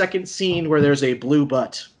 30-second scene where there's a blue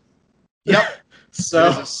butt. Yep. So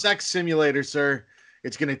it's a sex simulator, sir.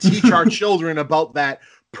 It's going to teach our children about that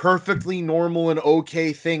perfectly normal and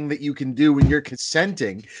okay thing that you can do when you're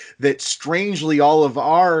consenting, that strangely all of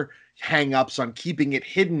our hang-ups on keeping it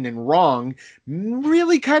hidden and wrong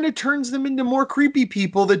really kind of turns them into more creepy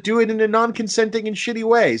people that do it in a non-consenting and shitty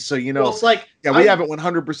way. So, well, it's like, yeah, we have it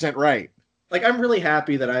 100% right. Like, I'm really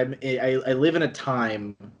happy that I live in a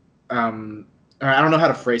time, I don't know how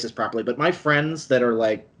to phrase this properly, but my friends that are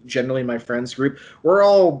like generally my friends group, we're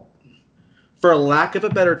all, for lack of a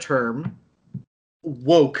better term,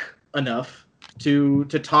 woke enough to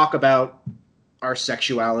talk about our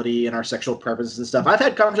sexuality and our sexual preferences and stuff. I've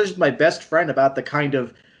had conversations with my best friend about the kind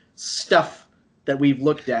of stuff that we've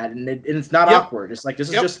looked at, and it's not awkward. It's like, this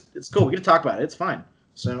is just, it's cool. We get to talk about it. It's fine.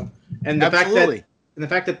 So, and the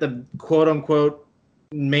fact that the quote unquote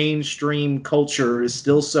mainstream culture is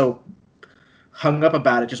still so hung up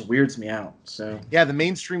about it just weirds me out. So yeah, the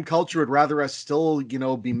mainstream culture would rather us still,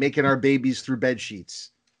 be making our babies through bed sheets.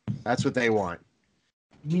 That's what they want.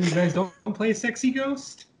 You mean you guys don't play Sexy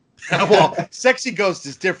Ghost? Well, Sexy Ghost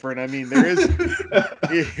is different. I mean, there is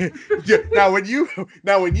now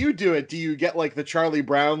when you do it, do you get like the Charlie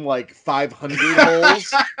Brown like 500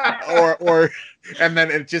 holes, or and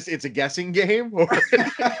then it's a guessing game? Or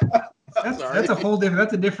that's a whole different.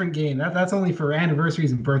 That's a different game. That's only for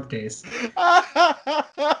anniversaries and birthdays.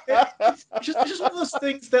 It's just one of those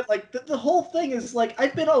things that like the whole thing is like,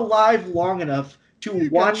 I've been alive long enough to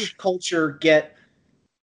watch culture get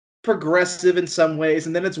progressive in some ways,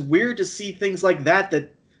 and then it's weird to see things like that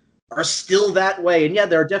are still that way. And yeah,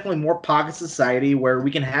 there are definitely more pockets of society where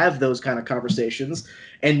we can have those kind of conversations.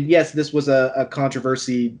 And yes, this was a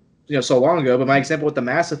controversy, so long ago. But my example with the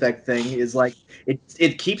Mass Effect thing is like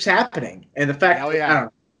it keeps happening, and the fact, I don't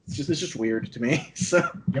know, it's just weird to me. So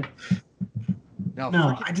yep.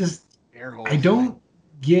 No, I don't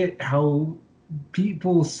get how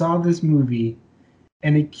people saw this movie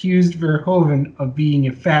and accused Verhoeven of being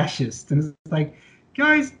a fascist. And it's like,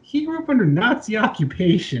 guys, he grew up under Nazi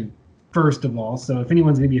occupation, first of all. So if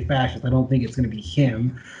anyone's going to be a fascist, I don't think it's going to be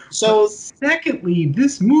him. So, but secondly,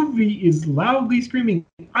 this movie is loudly screaming,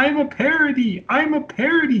 I'm a parody! I'm a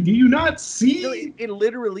parody! Do you not see? It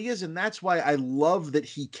literally is, and that's why I love that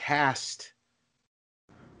he cast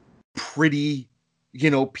pretty,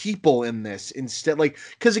 people in this instead. Like,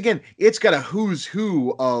 because again, it's got a who's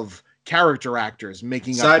who of character actors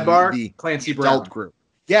making up the Clancy adult Brown group.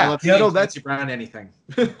 Yeah, that's Clancy Brown. Anything.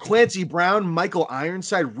 Clancy Brown, Michael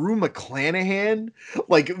Ironside, Rue McClanahan.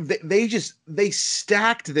 Like they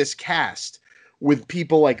stacked this cast with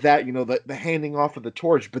people like that. The handing off of the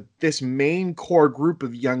torch. But this main core group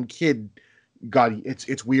of young kid, God,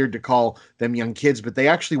 it's weird to call them young kids, but they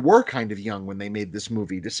actually were kind of young when they made this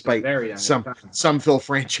movie, despite some film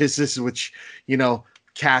franchises, which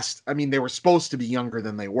cast. I mean, they were supposed to be younger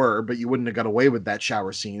than they were, but you wouldn't have got away with that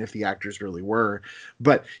shower scene if the actors really were.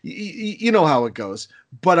 But you know how it goes.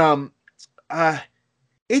 But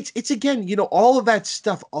it's again, all of that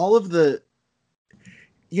stuff, all of the,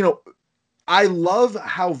 I love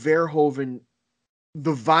how Verhoeven,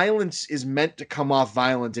 the violence is meant to come off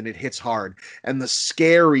violent and it hits hard, and the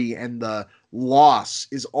scary and the loss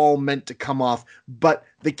is all meant to come off, but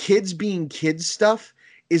the kids being kids stuff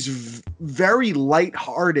is very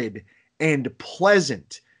lighthearted and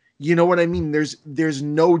pleasant. You know what I mean? There's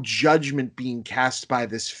no judgment being cast by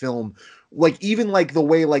this film. Like even like the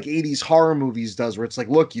way like 80s horror movies does, where it's like,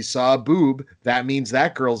 look, you saw a boob, that means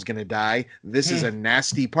that girl's gonna die. This is a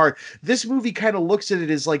nasty part. This movie kind of looks at it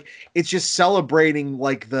as like it's just celebrating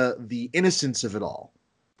like the innocence of it all.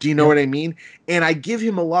 Do you know what I mean? And I give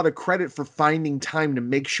him a lot of credit for finding time to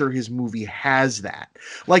make sure his movie has that.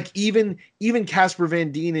 Like even Casper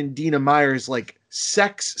Van Dien and Dina Meyer's like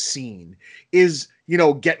sex scene is, you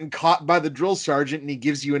know, getting caught by the drill sergeant and he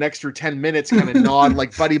gives you an extra 10 minutes kind of nod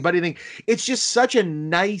like buddy thing. It's just such a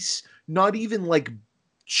nice, not even like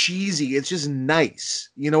cheesy, it's just nice.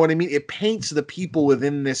 You know what I mean? It paints the people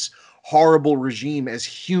within this horrible regime as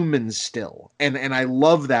humans still. And I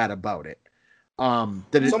love that about it.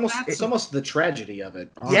 It's almost the tragedy of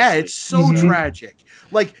it. Honestly. Yeah, it's so tragic.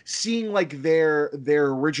 Like seeing like their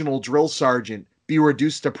original drill sergeant be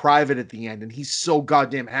reduced to private at the end, and he's so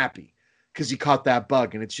goddamn happy because he caught that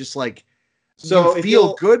bug, and it's just like, so you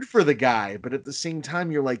feel good for the guy, but at the same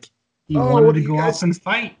time you're like, he wanted to go off and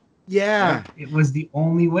fight. Yeah, it was the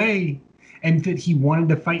only way, and that he wanted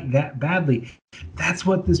to fight that badly. That's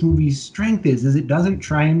what this movie's strength is it doesn't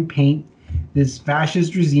try and paint this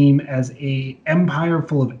fascist regime as a empire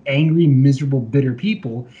full of angry, miserable, bitter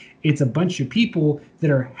people. It's a bunch of people that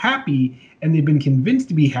are happy, and they've been convinced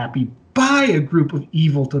to be happy by a group of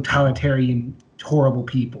evil, totalitarian, horrible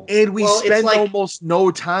people. And we spend like, almost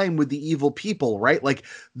no time with the evil people, right? Like,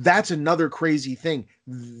 that's another crazy thing.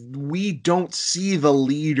 We don't see the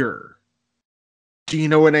leader. Do you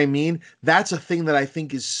know what I mean? That's a thing that I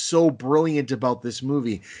think is so brilliant about this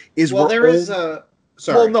movie. Is well, there is a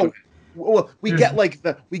sorry. Well, no. Well, we get like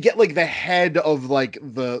the head of like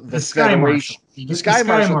the Sky Marshal. The Sky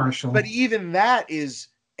Marshal. But even that is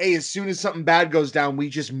as soon as something bad goes down, we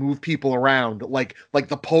just move people around like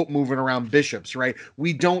the Pope moving around bishops, right?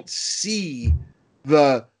 We don't see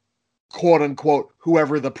the quote unquote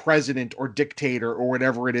whoever the president or dictator or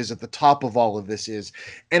whatever it is at the top of all of this is.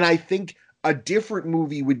 And I think a different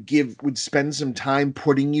movie would spend some time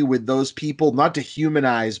putting you with those people, not to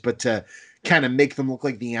humanize, but to kind of make them look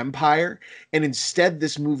like the Empire. And instead,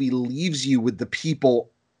 this movie leaves you with the people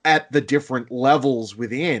at the different levels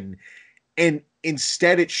within. And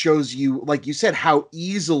instead, it shows you, like you said, how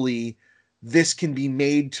easily this can be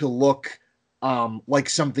made to look like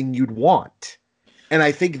something you'd want. And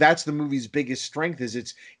I think that's the movie's biggest strength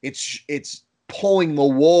is it's pulling the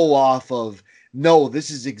wool off of, no, this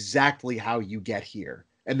is exactly how you get here.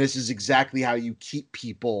 And this is exactly how you keep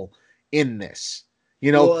people in this.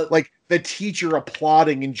 You know, like the teacher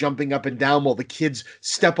applauding and jumping up and down while the kids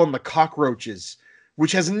step on the cockroaches,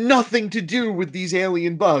 which has nothing to do with these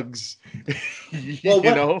alien bugs.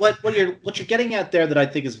 Well, what you're getting at there that I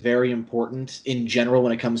think is very important in general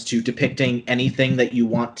when it comes to depicting anything that you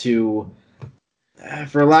want to,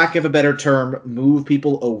 for lack of a better term, move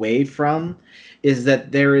people away from, is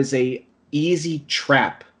that there is a easy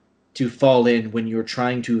trap to fall in when you're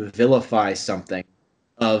trying to vilify something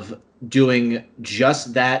of doing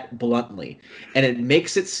just that bluntly. And it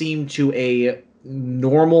makes it seem to a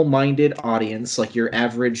normal-minded audience, like your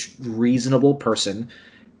average reasonable person,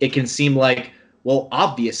 it can seem like, well,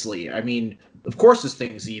 obviously, I mean, of course this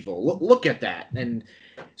thing's evil. Look at that. And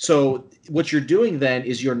so what you're doing then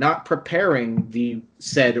is you're not preparing the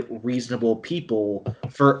said reasonable people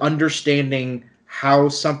for understanding how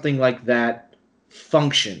something like that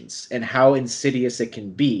functions and how insidious it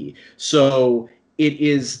can be. So it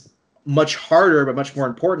is much harder, but much more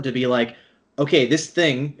important to be like, okay, this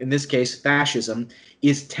thing, in this case, fascism,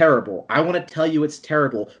 is terrible. I want to tell you it's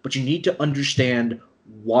terrible, but you need to understand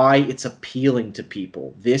why it's appealing to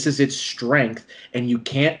people. This is its strength, and you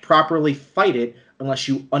can't properly fight it unless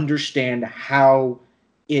you understand how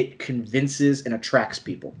it convinces and attracts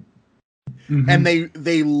people. Mm-hmm. And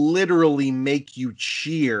they literally make you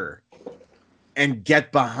cheer and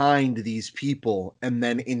get behind these people, and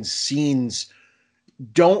then in scenes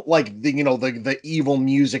don't like the evil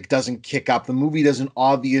music doesn't kick up. The movie doesn't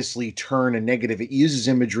obviously turn a negative. It uses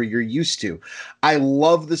imagery you're used to. I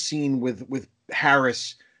love the scene with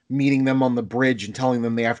Harris meeting them on the bridge and telling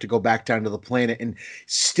them they have to go back down to the planet and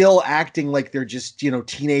still acting like they're just,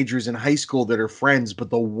 teenagers in high school that are friends. But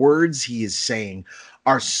the words he is saying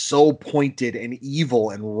are so pointed and evil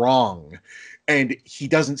and wrong. And he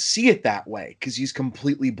doesn't see it that way because he's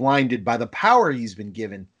completely blinded by the power he's been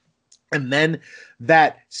given. And then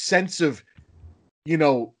that sense of,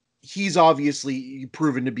 he's obviously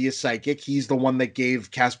proven to be a psychic. He's the one that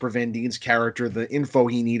gave Casper Van Dien's character the info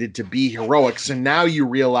he needed to be heroic. So now you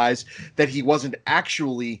realize that he wasn't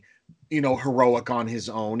actually, heroic on his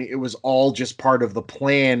own. It was all just part of the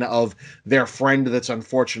plan of their friend that's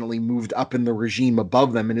unfortunately moved up in the regime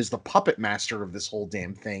above them and is the puppet master of this whole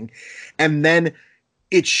damn thing. And then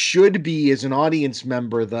it should be, as an audience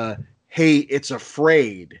member, the, hey, it's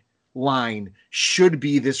afraid line should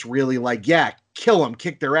be this really like, yeah, kill them,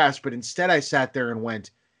 kick their ass. But instead I sat there and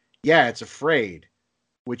went, yeah, it's afraid,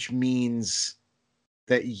 which means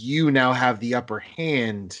that you now have the upper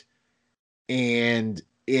hand, and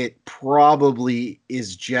it probably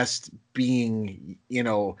is just being,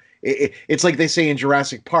 it's like they say in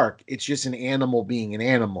Jurassic Park, it's just an animal being an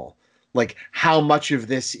animal. Like, how much of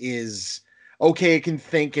this is, okay, it can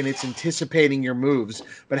think and it's anticipating your moves,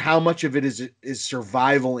 but how much of it is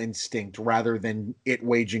survival instinct rather than it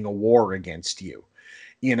waging a war against you?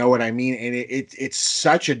 You know what I mean? And it's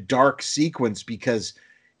such a dark sequence because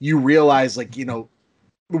you realize, like,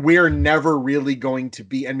 we're never really going to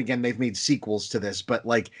be, and again, they've made sequels to this, but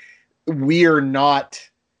like, we're not,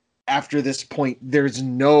 after this point, there's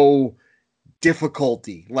no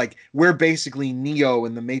difficulty. Like, we're basically Neo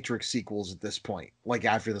in the Matrix sequels at this point. Like,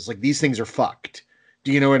 after this, like, these things are fucked.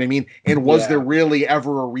 Do you know what I mean? And was there really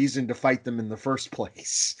ever a reason to fight them in the first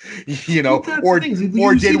place?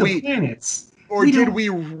 Or did we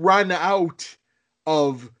run out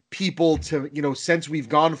of people to, since we've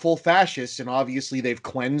gone full fascist and obviously they've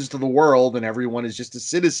cleansed the world and everyone is just a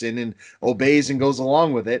citizen and obeys and goes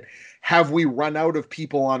along with it, have we run out of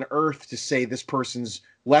people on Earth to say this person's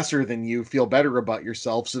lesser than you, feel better about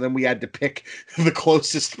yourself? So then we had to pick the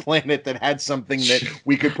closest planet that had something that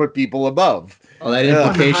we could put people above. Oh, that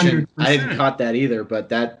implication, 100%. I hadn't caught that either, but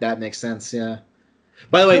that makes sense. Yeah.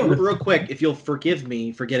 By the way, real quick, if you'll forgive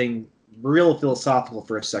me for getting real philosophical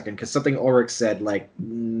for a second, because something Ulrich said like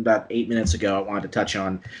about 8 minutes ago I wanted to touch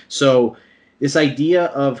on. So this idea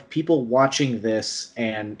of people watching this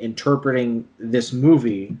and interpreting this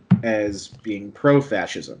movie as being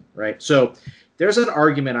pro-fascism, right? So there's an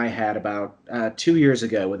argument I had about 2 years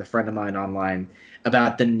ago with a friend of mine online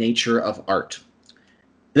about the nature of art.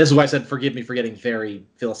 This is why I said forgive me for getting very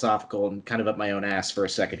philosophical and kind of up my own ass for a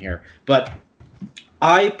second here. But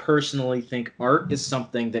I personally think art is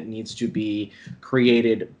something that needs to be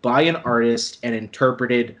created by an artist and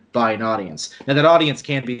interpreted by an audience. Now, that audience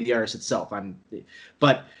can be the artist itself.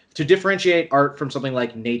 But to differentiate art from something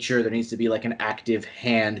like nature, there needs to be like an active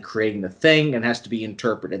hand creating the thing and has to be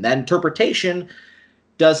interpreted. And that interpretation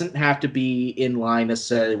doesn't have to be in line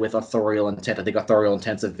necessarily with authorial intent. I think authorial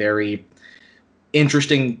intent's a very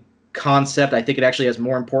interesting concept. I think it actually has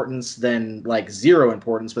more importance than like zero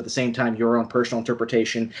importance, but at the same time, your own personal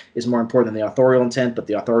interpretation is more important than the authorial intent, but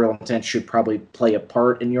the authorial intent should probably play a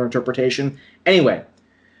part in your interpretation. Anyway,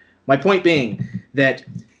 my point being that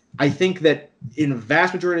I think that in the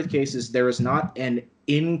vast majority of cases, there is not an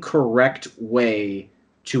incorrect way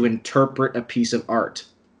to interpret a piece of art.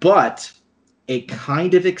 But a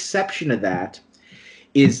kind of exception to that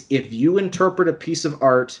is if you interpret a piece of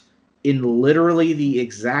art in literally the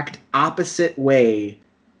exact opposite way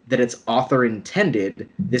that its author intended.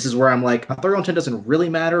 This is where I'm like, authorial intent doesn't really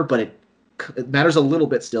matter, but it matters a little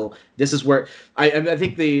bit still. This is where I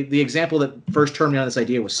think the example that first turned me on this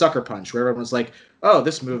idea was Sucker Punch, where everyone's like, oh,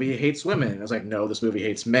 this movie hates women. And I was like, no, this movie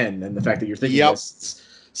hates men. And the fact that you're thinking this.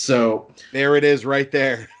 So there it is right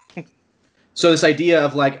there. So this idea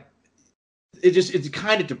of like, it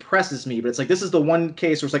kind of depresses me, but it's like, this is the one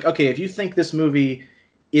case where it's like, okay, if you think this movie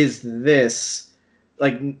is this,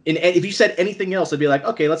 like, if you said anything else, I'd be like,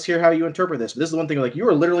 okay, let's hear how you interpret this. But this is the one thing, like, you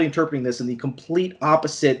are literally interpreting this in the complete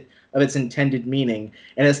opposite of its intended meaning.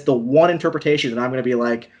 And it's the one interpretation that I'm going to be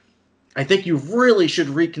like, I think you really should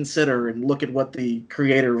reconsider and look at what the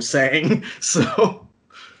creator was saying. So,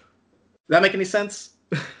 does that make any sense?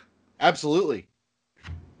 Absolutely.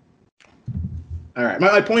 All right.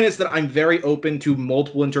 My point is that I'm very open to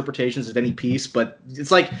multiple interpretations of any piece, but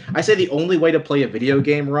it's like I say the only way to play a video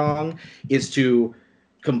game wrong is to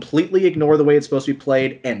completely ignore the way it's supposed to be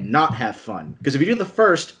played and not have fun. Because if you do the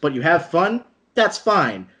first, but you have fun, that's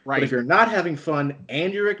fine. Right. But if you're not having fun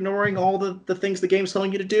and you're ignoring all the things the game's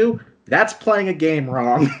telling you to do, that's playing a game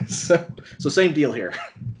wrong. So same deal here.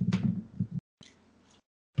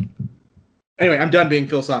 Anyway, I'm done being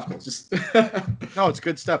philosophical. Just No, it's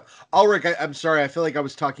good stuff. Ulrich, I'm sorry. I feel like I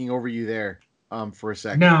was talking over you there for a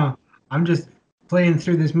second. No, I'm just playing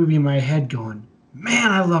through this movie in my head going,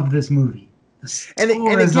 man, I love this movie. The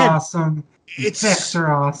score is awesome. The effects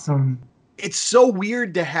are awesome. It's so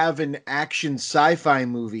weird to have an action sci-fi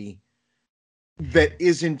movie that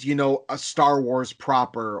isn't, you know, a Star Wars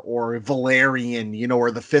proper or Valerian, you know,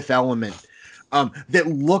 or The Fifth Element, that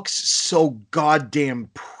looks so goddamn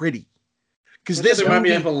pretty. Because This this remind me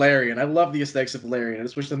movie, of Valerian. I love the aesthetics of Valerian. I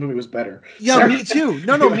just wish the movie was better. yeah, Sorry. me too.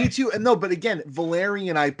 No, Anyway. me too. And no, but again,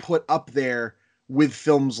 Valerian I put up there with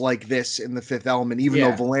films like this in The Fifth Element, even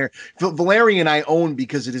Yeah. though Valerian I own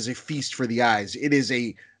because it is a feast for the eyes. It is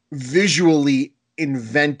a visually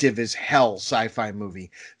inventive as hell sci-fi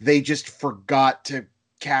movie. They just forgot to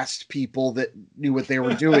cast people that knew what they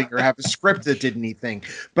were doing or have a script that did anything.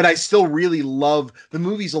 But I still really love the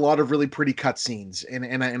movie's a lot of really pretty cutscenes,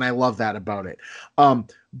 and I love that about it.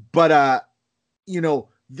 But you know,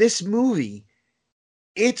 this movie,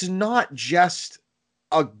 it's not just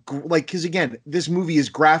because again, this movie is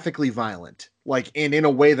graphically violent, like, and in a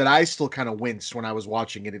way that I still kind of winced when I was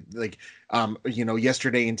watching it, like, you know,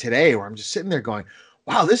 yesterday and today, where I'm just sitting there going,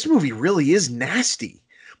 wow, this movie really is nasty.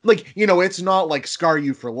 Like, you know, it's not like Scar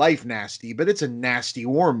You for Life nasty, but it's a nasty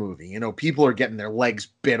war movie. You know, people are getting their legs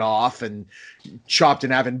bit off and chopped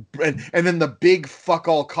and having, and then the big fuck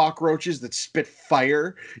all cockroaches that spit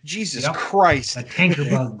fire. Jesus Yep. Christ. The tanker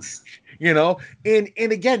bugs. You know, and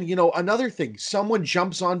again, you know, another thing, someone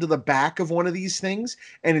jumps onto the back of one of these things,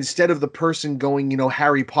 and instead of the person going, you know,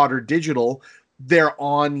 Harry Potter digital, they're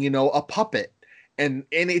on, you know, a puppet. And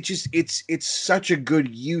it just it's such a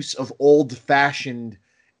good use of old fashioned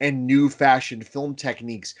and new fashioned film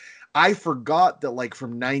techniques. I forgot that, like,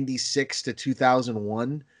 from 96 to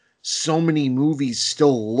 2001, so many movies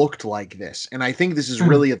still looked like this. And I think this is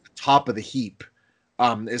really at the top of the heap,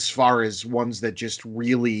 as far as ones that just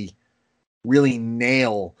really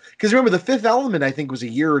nail. Because remember, The Fifth Element, I think, was a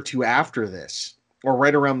year or two after this, or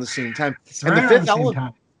right around the same time. It's And right The around Fifth the same Element,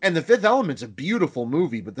 time. and The Fifth Element's a beautiful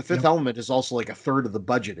movie, but The Fifth Yep. Element is also like a third of the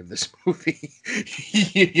budget of this movie.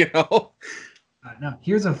 You know? Now,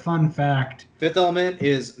 here's a fun fact. Fifth Element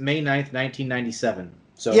is May 9th, 1997.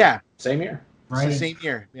 So Yeah, same year. it's the Right. same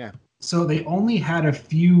year. Yeah. So they only had a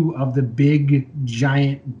few of the big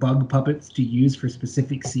giant bug puppets to use for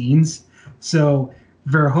specific scenes. So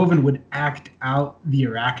Verhoeven would act out the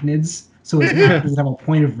arachnids, so his actors would have a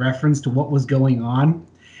point of reference to what was going on.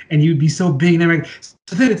 And you'd be so big, and they're like,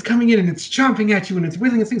 so then it's coming in and it's chomping at you and it's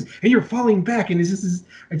whizzing its things, and you're falling back. And it's just this,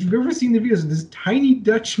 if you've ever seen the videos of this tiny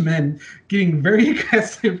Dutchman getting very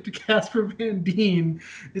aggressive to Casper Van Dien,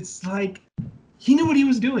 it's like he knew what he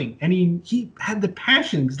was doing, and he had the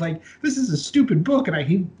passion. It's like, this is a stupid book, and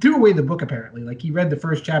he threw away the book apparently. Like, he read the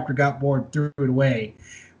first chapter, got bored, threw it away.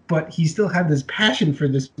 But he still had this passion for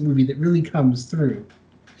this movie that really comes through.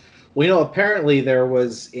 Well, you know, apparently there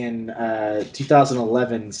was in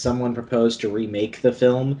 2011 someone proposed to remake the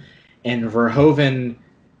film, and Verhoeven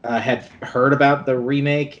had heard about the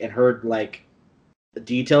remake and heard like the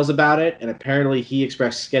details about it, and apparently he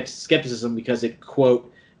expressed skepticism because it,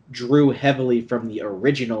 quote, drew heavily from the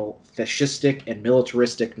original fascistic and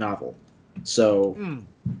militaristic novel. So,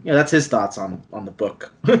 yeah, that's his thoughts on the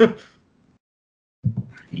book.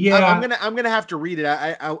 Yeah, I'm gonna have to read it.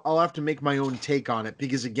 I'll have to make my own take on it,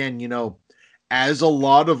 because again, you know, as a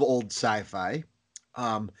lot of old sci-fi,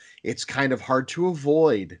 it's kind of hard to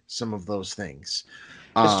avoid some of those things.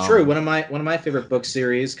 It's true. One of my favorite book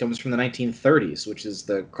series comes from the 1930s, which is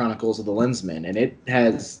the Chronicles of the Lensman, and it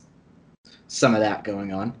has some of that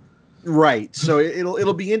going on. Right. So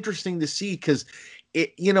it'll be interesting to see, because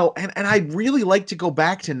it, you know, and I'd really like to go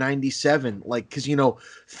back to 97, like, because, you know,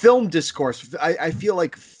 film discourse, I feel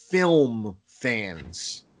like film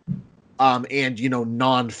fans, and, you know,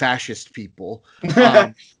 non-fascist people,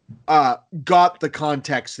 got the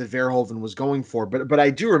context that Verhoeven was going for. But I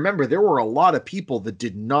do remember there were a lot of people that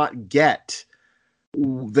did not get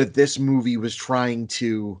that this movie was trying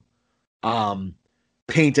to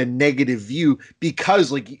paint a negative view,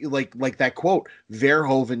 because like that quote,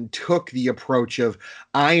 Verhoeven took the approach of,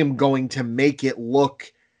 I am going to make it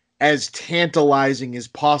look as tantalizing as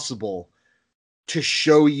possible to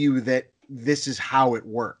show you that this is how it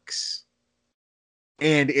works.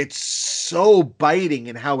 And it's so biting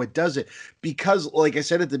in how it does it, because like I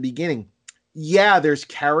said at the beginning, yeah, there's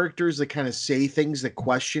characters that kind of say things that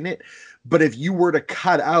question it, but if you were to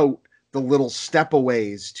cut out the little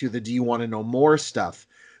stepaways to the do you want to know more stuff,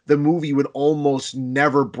 the movie would almost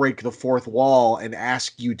never break the fourth wall and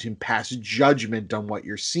ask you to pass judgment on what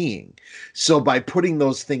you're seeing. So by putting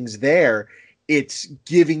those things there, it's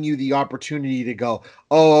giving you the opportunity to go,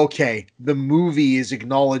 oh, okay, the movie is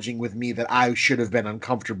acknowledging with me that I should have been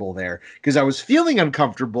uncomfortable there, because I was feeling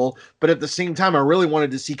uncomfortable, but at the same time, I really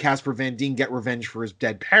wanted to see Casper Van Dien get revenge for his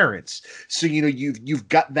dead parents. So, you know, you've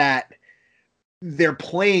got that. They're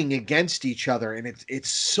playing against each other, and it's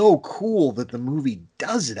so cool that the movie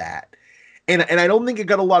does that. And I don't think it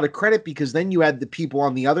got a lot of credit because then you had the people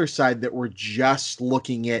on the other side that were just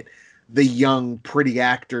looking at the young, pretty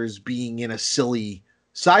actors being in a silly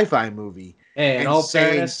sci-fi movie. Hey, in and all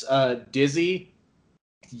saying, fairness, Dizzy,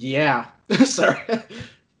 yeah. Sorry.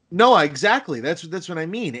 No, exactly. That's what I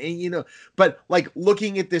mean. And but like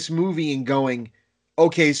looking at this movie and going,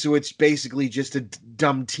 okay, so it's basically just a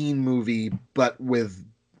dumb teen movie, but with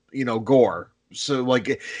gore. So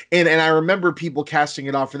like, and I remember people casting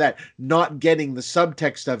it off for that, not getting the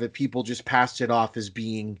subtext of it. People just passed it off as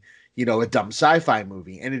being, a dumb sci-fi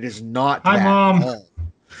movie, and it is not. Hi, that Mom. at all.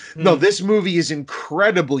 No, this movie is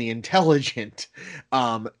incredibly intelligent.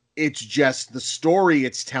 It's just the story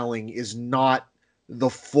it's telling is not the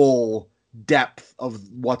full depth of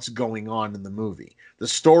what's going on in the movie. The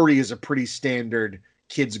story is a pretty standard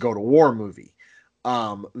kids go to war movie.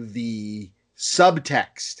 The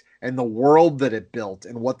subtext and the world that it built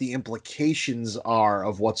and what the implications are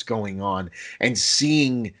of what's going on and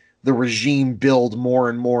seeing the regime build more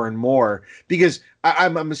and more and more, because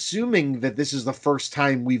I'm assuming that this is the first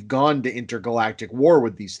time we've gone to intergalactic war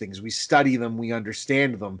with these things. We study them, we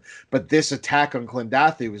understand them, but this attack on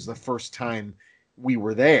Klendathu was the first time we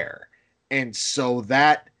were there. And so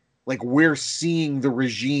that, like, we're seeing the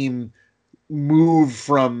regime move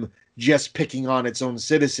from just picking on its own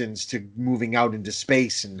citizens to moving out into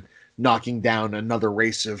space and knocking down another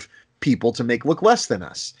race of people to make look less than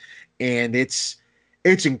us. And it's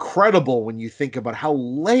incredible when you think about how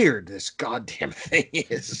layered this goddamn thing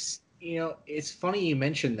is. It's funny you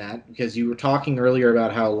mentioned that because you were talking earlier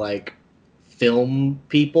about how like film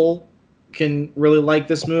people can really like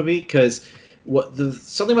this movie, because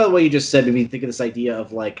something about the way you just said made me think of this idea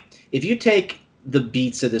of like, if you take the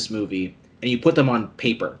beats of this movie and you put them on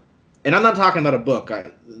paper, and I'm not talking about a book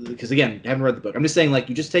because again, I haven't read the book. I'm just saying like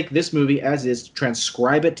you just take this movie as is,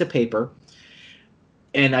 transcribe it to paper.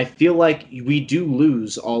 And I feel like we do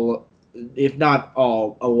lose all, if not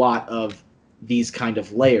all, a lot of these kind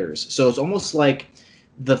of layers. So it's almost like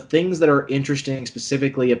the things that are interesting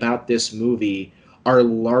specifically about this movie are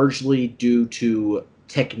largely due to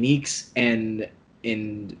techniques and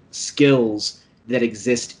skills that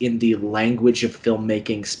exist in the language of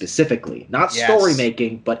filmmaking specifically. Not story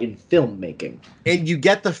making, but in filmmaking. And you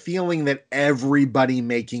get the feeling that everybody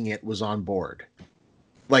making it was on board.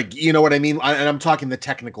 Like, you know what I mean? And I'm talking the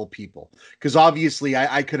technical people. Because obviously,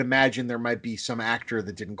 I could imagine there might be some actor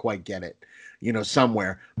that didn't quite get it,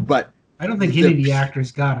 somewhere. But I don't think any of the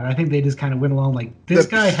actors got it. I think they just kind of went along like, this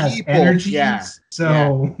guy has energy. Yeah,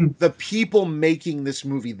 so the people making this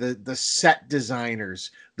movie, the set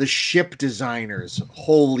designers, the ship designers,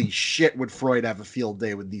 holy shit, would Freud have a field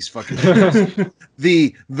day with these fucking ships.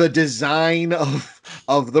 the design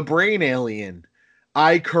of the brain alien.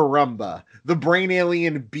 Ay caramba. The brain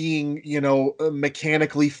alien being,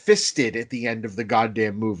 mechanically fisted at the end of the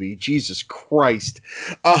goddamn movie. Jesus Christ.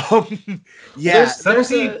 Yeah.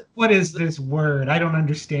 What is this word? I don't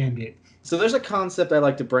understand it. So there's a concept I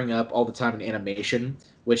like to bring up all the time in animation,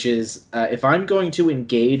 which is if I'm going to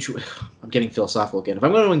engage, I'm getting philosophical again. If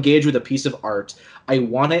I'm going to engage with a piece of art, I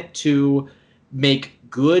want it to make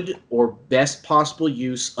good or best possible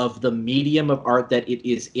use of the medium of art that it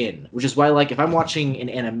is in, which is why, like, if I'm watching an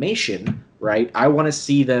animation, right, I want to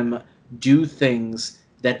see them do things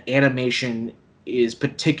that animation is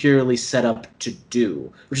particularly set up to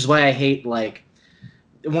do, which is why I hate, like,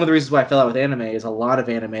 one of the reasons why I fell out with anime is a lot of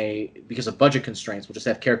anime, because of budget constraints, will just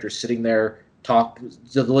have characters sitting there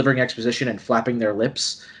delivering exposition and flapping their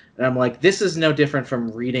lips. And I'm like, this is no different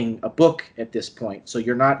from reading a book at this point. So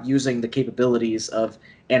you're not using the capabilities of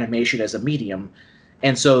animation as a medium.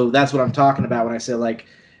 And so that's what I'm talking about when I say, like,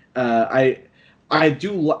 I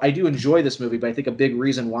do enjoy this movie, but I think a big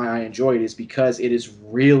reason why I enjoy it is because it is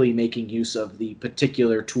really making use of the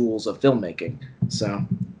particular tools of filmmaking. So.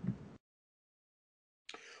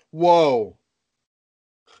 Whoa.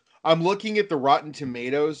 I'm looking at the Rotten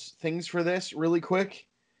Tomatoes things for this really quick.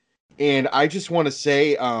 And I just want to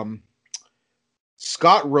say,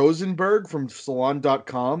 Scott Rosenberg from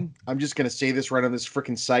Salon.com, I'm just going to say this right on this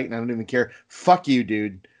freaking site, and I don't even care. Fuck you,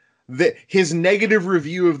 dude. His negative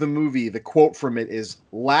review of the movie, the quote from it is,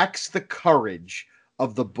 lacks the courage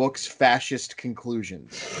of the book's fascist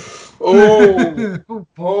conclusions. Oh.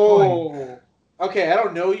 Okay, I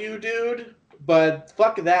don't know you, dude, but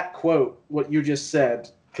fuck that quote, what you just said,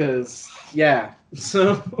 because, yeah.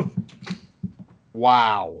 So.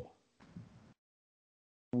 Wow.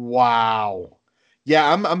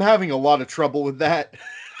 Yeah, I'm having a lot of trouble with that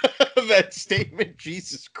that statement.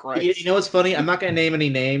 Jesus Christ. You know what's funny? I'm not going to name any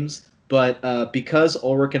names, but because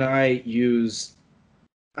Ulrich and I use,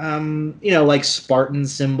 like Spartan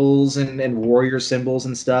symbols and warrior symbols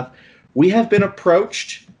and stuff, we have been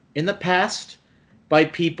approached in the past by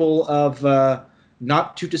people of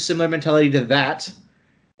not too dissimilar mentality to that,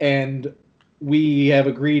 and we have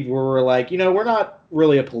agreed where we're like, we're not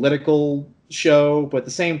really a political show, but at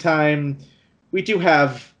the same time, we do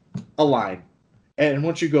have a line, and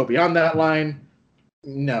once you go beyond that line,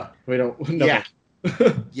 no, we don't. No. Yeah.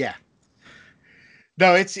 Yeah.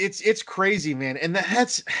 No, it's crazy, man, and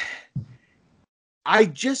that's. I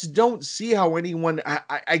just don't see how anyone.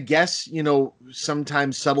 I guess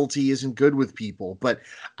sometimes subtlety isn't good with people, but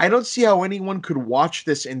I don't see how anyone could watch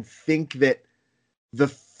this and think that the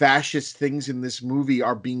fascist things in this movie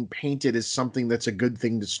are being painted as something that's a good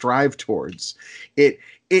thing to strive towards.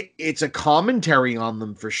 It's a commentary on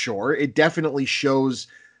them for sure. It definitely shows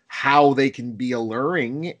how they can be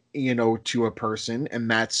alluring, to a person,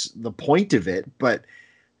 and that's the point of it. But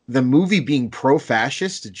the movie being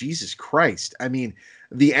pro-fascist, Jesus Christ. I mean,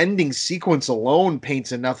 the ending sequence alone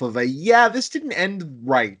paints enough of this didn't end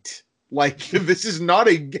right. Like, this is not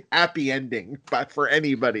a happy ending but for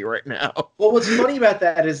anybody right now. Well, what's funny about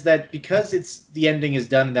that is that because the ending is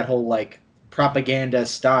done in that whole, like, propaganda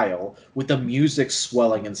style, with the music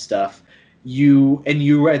swelling and stuff, you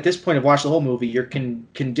at this point have watched the whole movie, you're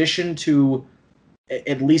conditioned to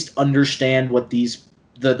at least understand what the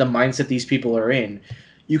mindset these people are in.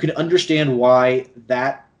 You can understand why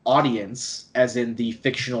that audience, as in the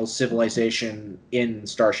fictional civilization in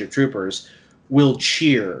Starship Troopers, will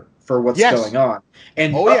cheer for what's going on.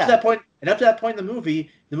 And up to that point in the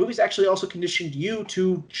movie's actually also conditioned you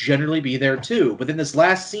to generally be there too. But then this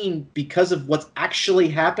last scene, because of what's actually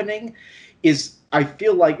happening, I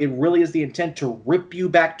feel like it really is the intent to rip you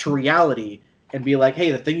back to reality and be like,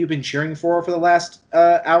 hey, the thing you've been cheering for the last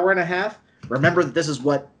hour and a half, remember that this is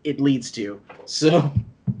what it leads to. So...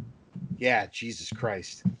 Yeah, Jesus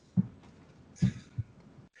Christ.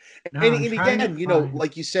 No, and again,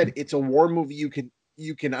 like you said, it's a war movie. You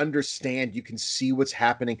can understand, you can see what's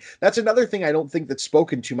happening. That's another thing I don't think that's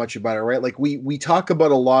spoken too much about it, right? Like we talk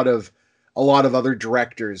about a lot of other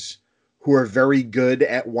directors who are very good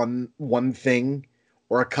at one thing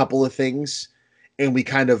or a couple of things, and we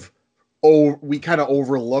kind of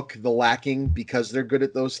overlook the lacking because they're good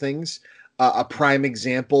at those things. A prime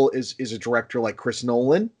example is a director like Chris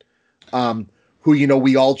Nolan. Who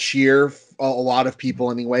we all cheer, a lot of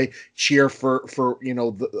people anyway, cheer for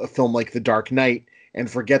a film like The Dark Knight,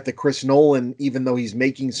 and forget that Chris Nolan, even though he's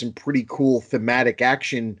making some pretty cool thematic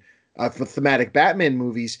Batman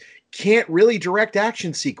movies, can't really direct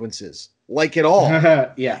action sequences like at all.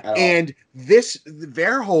 Yeah, at and all. This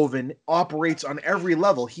Verhoeven operates on every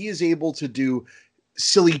level. He is able to do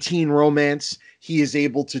silly teen romance. He is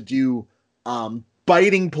able to do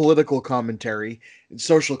biting political commentary and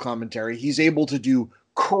social commentary. He's able to do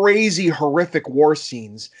crazy, horrific war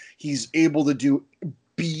scenes. He's able to do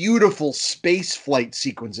beautiful space flight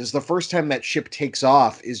sequences. The first time that ship takes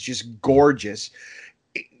off is just gorgeous.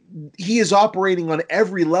 He is operating on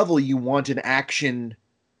every level you want an action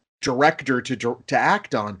director to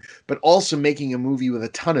act on, but also making a movie with a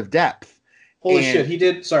ton of depth. Holy shit, he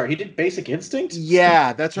did Basic Instinct?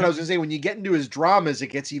 Yeah, that's what I was going to say. When you get into his dramas, it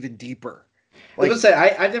gets even deeper. I was going to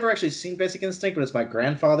say, I've never actually seen Basic Instinct, but it's my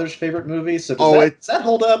grandfather's favorite movie, so does that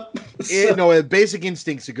hold up? No, Basic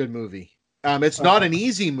Instinct's a good movie. It's not an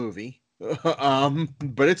easy movie,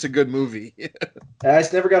 but it's a good movie. I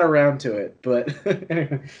just never got around to it, but...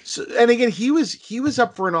 So, and again, he was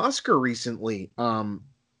up for an Oscar recently,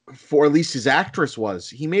 for at least his actress was.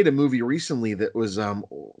 He made a movie recently that was,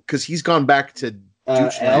 because he's gone back to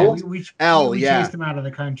Elle? We yeah. chased him out of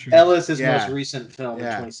the country. Elle is his most recent film in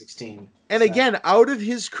 2016. And again, out of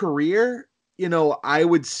his career, I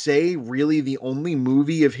would say really the only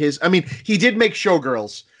movie of his. I mean, he did make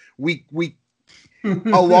Showgirls.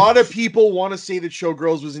 A lot of people want to say that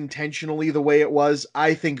Showgirls was intentionally the way it was.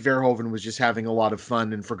 I think Verhoeven was just having a lot of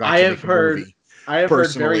fun and forgot to make a movie. I have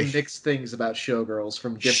heard very mixed things about Showgirls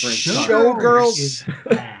from different... Showgirls is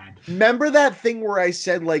bad. Remember that thing where I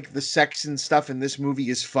said, like, the sex and stuff in this movie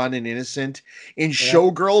is fun and innocent? In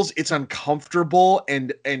Showgirls, it's uncomfortable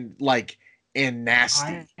and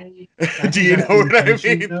nasty. Do you know what I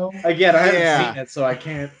mean? Though. Again, I haven't seen it, so I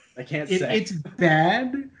can't say. It's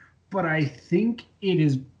bad, but I think it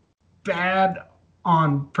is bad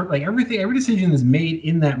on every decision that's made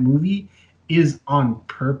in that movie is on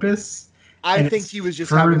purpose. I think he was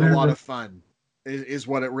just having a lot of fun. Is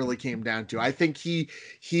what it really came down to. I think he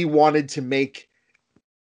wanted to make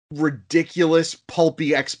ridiculous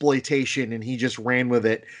pulpy exploitation, and he just ran with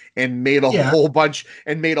it and made a whole bunch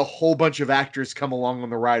of actors come along on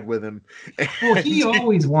the ride with him. Well, he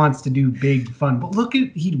always wants to do big fun, but look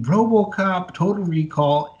at RoboCop, Total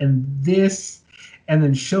Recall, and this, and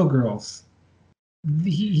then Showgirls.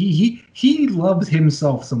 He loves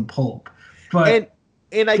himself some pulp, but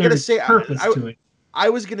and I gotta say, purpose to it. I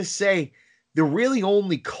was gonna say the really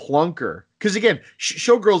only clunker, because again,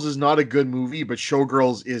 Showgirls is not a good movie, but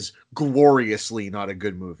Showgirls is gloriously not a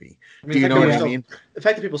good movie. Do you know what I mean? The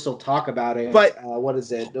fact that people still talk about it, but what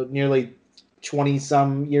is it? Nearly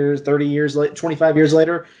 20-some years, 30 years, 25 years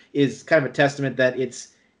later, is kind of a testament that it's.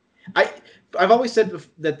 I've always said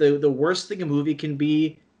that the worst thing a movie can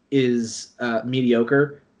be is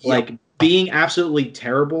mediocre. Yep. Like being absolutely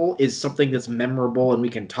terrible is something that's memorable and we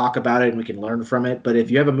can talk about it and we can learn from it. But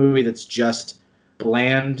if you have a movie that's just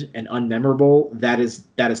bland and unmemorable, that is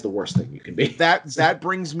the worst thing you can be. That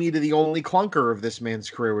brings me to the only clunker of this man's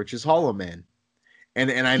career, which is Hollow Man.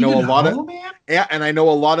 And I know a lot of and I know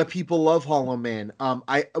a lot of people love Hollow Man.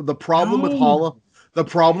 The problem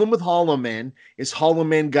with Hollow Man is Hollow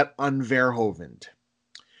Man got unverhovened.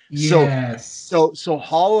 Yes. So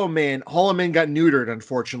Hollow Man got neutered,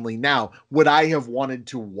 unfortunately. Now, would I have wanted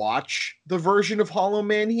to watch the version of Hollow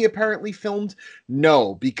Man he apparently filmed?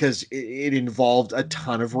 No, because it involved a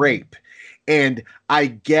ton of rape. And I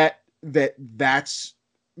get that's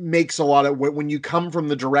makes a lot of, when you come from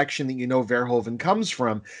the direction that you know Verhoeven comes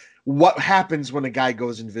from, what happens when a guy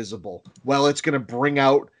goes invisible? Well, it's going to bring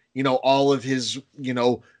out, all of his,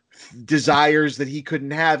 desires that he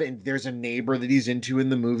couldn't have. And there's a neighbor that he's into in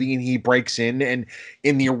the movie and he breaks in. And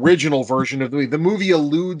in the original version of the movie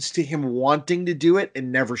alludes to him wanting to do it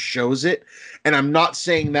and never shows it. And I'm not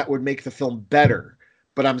saying that would make the film better,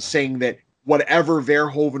 but I'm saying that whatever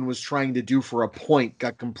Verhoeven was trying to do for a point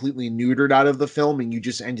got completely neutered out of the film, and you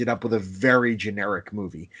just ended up with a very generic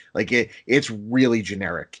movie. Like it's really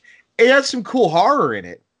generic. It has some cool horror in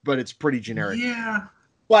it, but it's pretty generic. Yeah.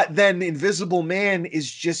 But then Invisible Man is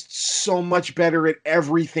just so much better at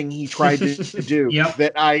everything he tried to do. Yep.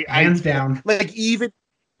 That hands down. Like even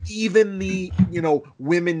the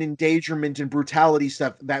women endangerment and brutality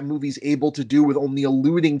stuff that movie's able to do with only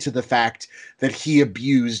alluding to the fact that he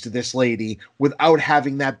abused this lady without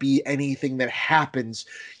having that be anything that happens.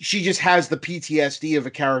 She just has the PTSD of a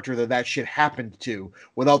character that shit happened to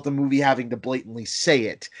without the movie having to blatantly say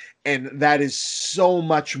it. And that is so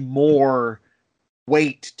much more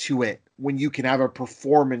weight to it when you can have a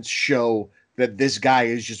performance show that this guy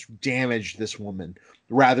has just damaged this woman,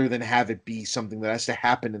 rather than have it be something that has to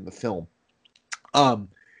happen in the film.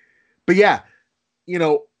 But yeah,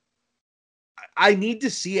 I need to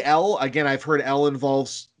see Elle. Again, I've heard Elle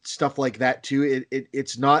involves stuff like that too.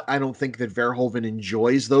 It's not, I don't think that Verhoeven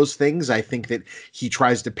enjoys those things. I think that he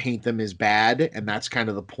tries to paint them as bad, and that's kind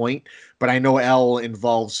of the point. But I know Elle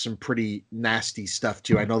involves some pretty nasty stuff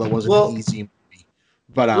too. I know that wasn't an easy movie.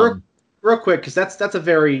 But real quick, because that's a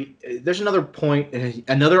very, there's another point,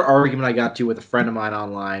 another argument I got to with a friend of mine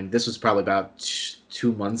online. This was probably about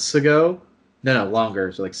 2 months ago. No,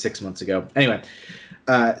 longer. So like 6 months ago. Anyway,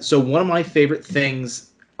 so one of my favorite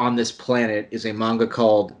things on this planet is a manga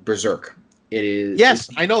called Berserk. It is. Yes,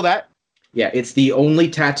 I know that. Yeah, it's the only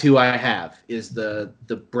tattoo I have is the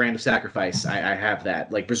brand of sacrifice. I have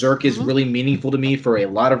that. Like Berserk is really meaningful to me for a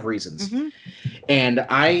lot of reasons. And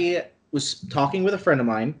I was talking with a friend of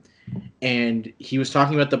mine, and he was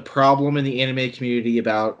talking about the problem in the anime community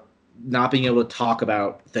about not being able to talk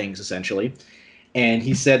about things, essentially. And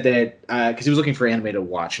he said that, because he was looking for anime to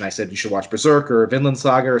watch, and I said, you should watch Berserk or Vinland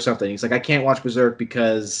Saga or something. He's like, I can't watch Berserk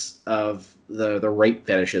because of the rape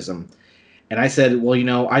fetishism. And I said,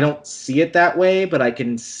 well, I don't see it that way, but I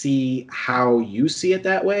can see how you see it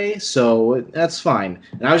that way, so that's fine.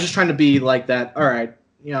 And I was just trying to be like that, all right,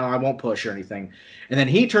 I won't push or anything. And then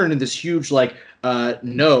he turned into this huge, like,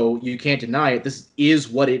 no, you can't deny it. This is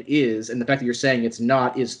what it is. And the fact that you're saying it's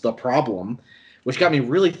not is the problem, which got me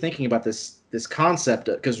really thinking about this concept.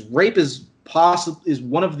 Because rape is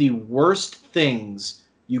one of the worst things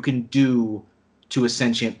you can do to a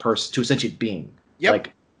sentient person, to a sentient being. Yep.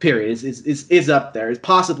 Like, period. Is up there. It's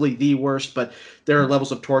possibly the worst, but there are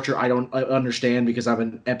levels of torture I don't understand because I'm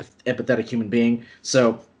an empathetic human being.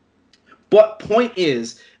 So, but point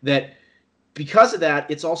is that because of that,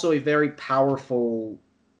 it's also a very powerful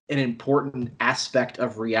and important aspect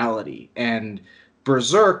of reality. And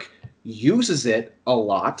Berserk uses it a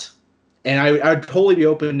lot. And I'd totally be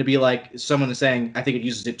open to be like someone is saying, I think it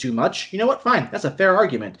uses it too much. You know what? Fine. That's a fair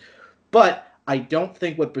argument. But I don't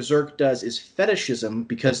think what Berserk does is fetishism,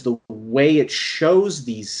 because the way it shows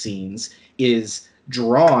these scenes is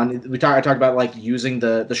drawn. I talked about like using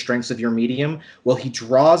the strengths of your medium. Well, he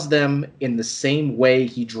draws them in the same way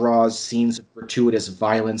he draws scenes of gratuitous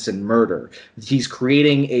violence and murder. He's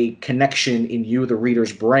creating a connection in you, the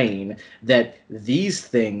reader's brain, that these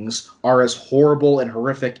things are as horrible and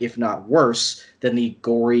horrific, if not worse, than the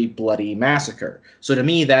gory, bloody massacre. So to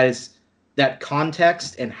me, that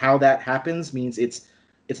context and how that happens means it's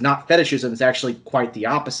not fetishism. It's actually quite the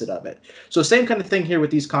opposite of it. So same kind of thing here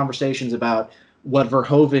with these conversations about what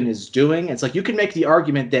Verhoeven is doing. It's like you can make the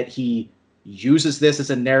argument that he uses this as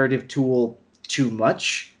a narrative tool too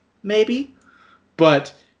much, maybe,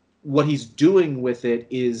 but what he's doing with it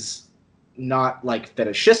is not like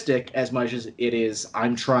fetishistic as much as it is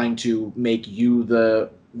I'm trying to make you, the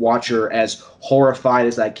watcher, as horrified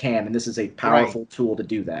as I can, and this is a powerful tool to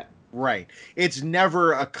do that. Right. It's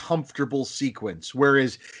never a comfortable sequence,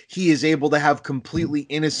 whereas he is able to have completely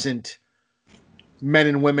innocent men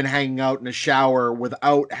and women hanging out in a shower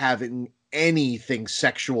without having anything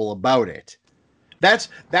sexual about it. That's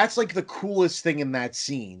like the coolest thing in that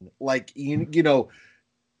scene. Like, you know,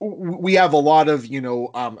 we have a lot of,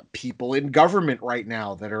 people in government right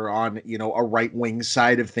now that are on, a right-wing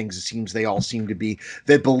side of things. It seems they all seem to be,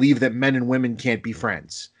 that believe that men and women can't be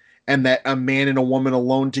friends. And that a man and a woman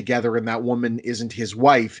alone together and that woman isn't his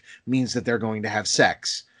wife means that they're going to have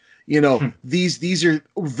sex. These are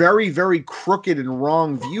very, very crooked and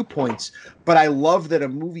wrong viewpoints, but I love that a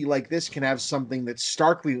movie like this can have something that's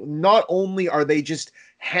starkly, not only are they just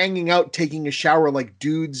hanging out, taking a shower like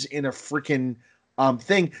dudes in a freaking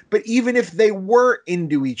thing, but even if they were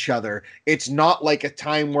into each other, it's not like a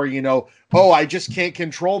time where, oh, I just can't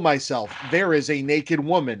control myself. There is a naked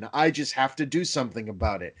woman. I just have to do something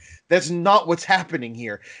about it. That's not what's happening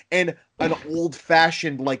here. And an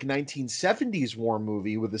old-fashioned like 1970s war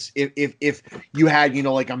movie with this, if you had,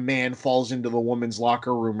 like a man falls into the woman's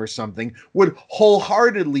locker room or something, would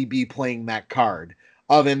wholeheartedly be playing that card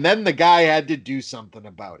of, and then the guy had to do something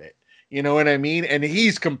about it. You know what I mean? And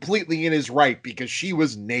he's completely in his right because she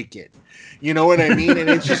was naked. You know what I mean? And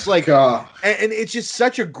it's just like, and it's just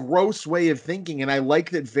such a gross way of thinking. And I like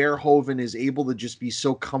that Verhoeven is able to just be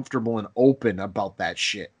so comfortable and open about that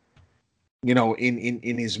shit.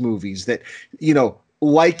 In his movies, that,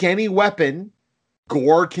 like any weapon,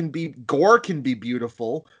 gore can be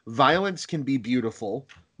beautiful. Violence can be beautiful.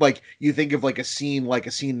 Like you think of like a scene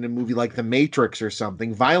in a movie like The Matrix or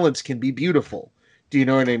something. Violence can be beautiful. Do you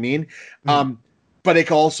know what I mean? But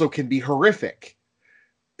it also can be horrific.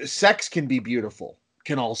 Sex can be beautiful,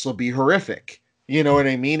 can also be horrific. You know what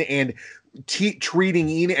I mean? And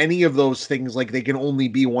treating any of those things like they can only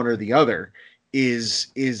be one or the other is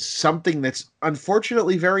something that's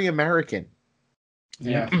unfortunately very American.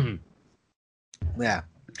 Yeah. Yeah.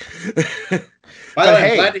 By the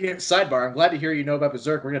way, I'm glad to hear, sidebar, I'm glad to hear you know about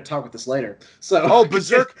Berserk. We're going to talk about this later. So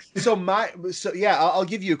Berserk. I'll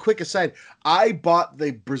give you a quick aside. I bought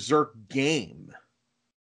the Berserk game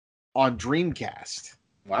on Dreamcast.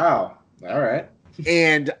 Wow. All right.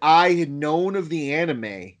 And I had known of the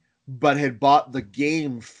anime, but had bought the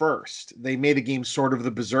game first. They made a game, Sword of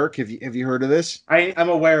the Berserk. Have you heard of this? I'm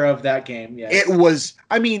aware of that game. Yes. It was,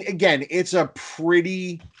 again, it's a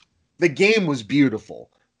pretty, the game was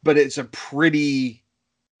beautiful, but it's a pretty,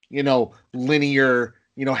 linear,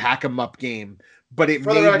 hack 'em up game. But it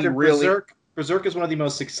For the made record, me really. Berserk is one of the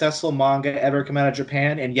most successful manga ever come out of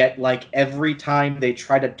Japan, and yet, like, every time they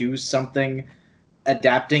try to do something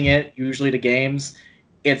adapting it, usually to games,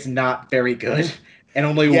 it's not very good. And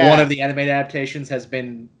only one of the animated adaptations has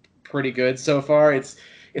been pretty good so far. It's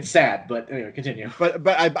sad, but anyway, continue. But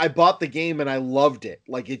I bought the game and I loved it.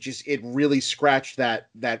 Like it really scratched that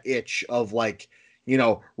itch of like,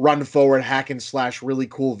 run forward, hack and slash, really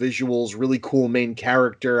cool visuals, really cool main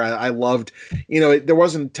character. I loved, there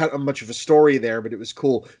wasn't much of a story there, but it was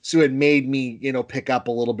cool. So it made me, pick up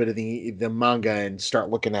a little bit of the manga and start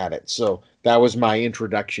looking at it. So that was my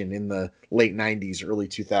introduction in the late 90s, early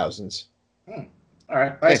 2000s. All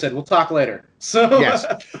right. Like I said, we'll talk later. So yes,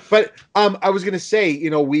 but I was gonna say,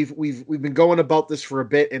 we've been going about this for a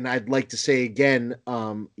bit, and I'd like to say again,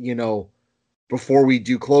 before we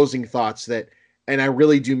do closing thoughts, that, and I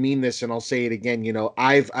really do mean this, and I'll say it again.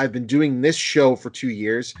 I've been doing this show for 2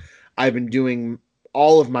 years. I've been doing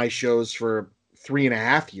all of my shows for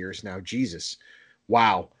 3.5 years now. Jesus,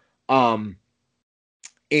 wow.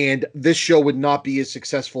 And this show would not be as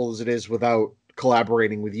successful as it is without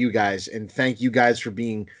collaborating with you guys, and thank you guys for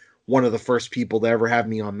being one of the first people to ever have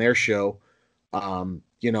me on their show. I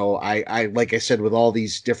like I said, with all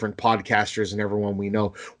these different podcasters and everyone we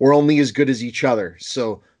know, we're only as good as each other.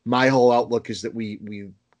 So my whole outlook is that we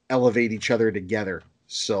elevate each other together.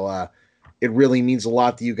 So it really means a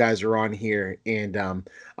lot that you guys are on here, and I'm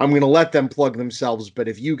going to let them plug themselves. But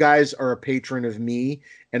if you guys are a patron of me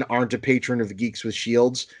and aren't a patron of Geeks with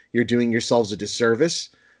Shields, you're doing yourselves a disservice,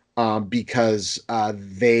 because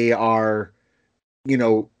they are,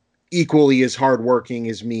 equally as hardworking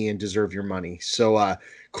as me and deserve your money. So,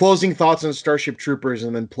 closing thoughts on Starship Troopers,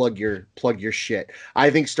 and then plug your shit. I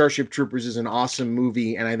think Starship Troopers is an awesome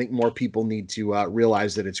movie, and I think more people need to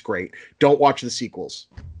realize that it's great. Don't watch the sequels.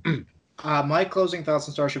 My closing thoughts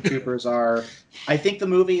on Starship Troopers are: I think the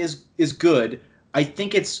movie is good. I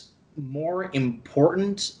think it's more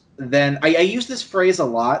important than I use this phrase a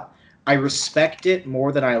lot. I respect it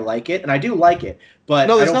more than I like it, and I do like it. But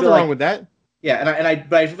no, there's I don't nothing feel wrong like, with that. Yeah,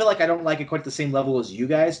 but I feel like I don't like it quite the same level as you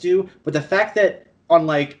guys do. But the fact that on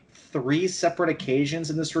like 3 separate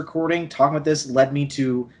occasions in this recording, talking about this led me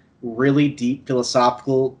to really deep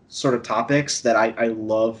philosophical sort of topics that I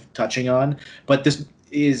love touching on. But this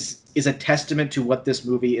is a testament to what this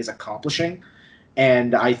movie is accomplishing.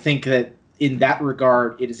 And I think that in that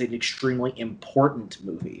regard, it is an extremely important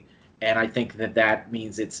movie. And I think that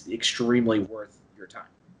means it's extremely worth your time.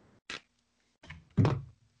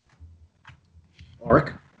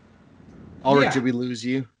 Ulrich? Ulrich, Yeah. did we lose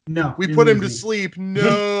you? No. We didn't put him to lose me. sleep.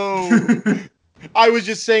 No. I was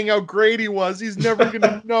just saying how great he was. He's never going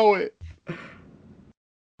to know it.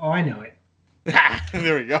 Oh, I know it.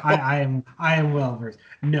 There we go. I am well versed.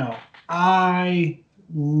 No, I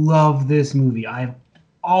love this movie. I've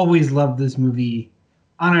always loved this movie,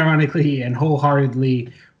 unironically and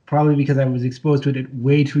wholeheartedly. Probably because I was exposed to it at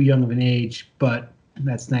way too young of an age, but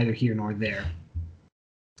that's neither here nor there.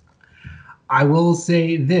 I will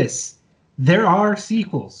say this: there are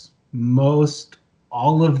sequels. Most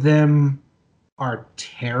all of them are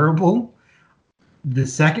terrible. The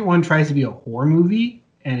second one tries to be a horror movie,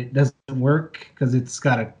 and it doesn't work because it's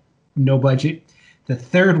got no budget. The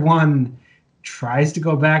third one tries to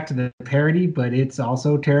go back to the parody, but it's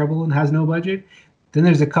also terrible and has no budget. Then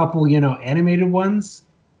there's a couple, animated ones.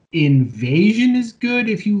 Invasion is good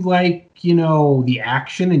if you like, the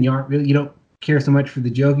action and you don't care so much for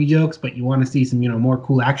the jokey jokes, but you want to see some, more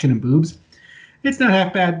cool action and boobs. It's not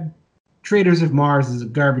half bad. Traders of Mars is a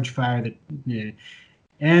garbage fire that.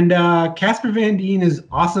 And Casper Van Dien is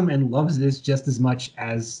awesome and loves this just as much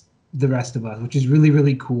as the rest of us, which is really,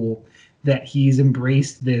 really cool that he's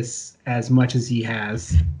embraced this as much as he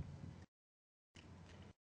has.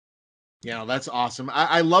 Yeah, that's awesome.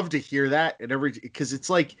 I love to hear that because it's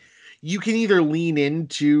like you can either lean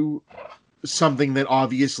into something that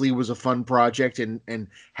obviously was a fun project and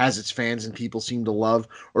has its fans and people seem to love,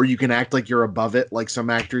 or you can act like you're above it like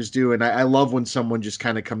some actors do. And I love when someone just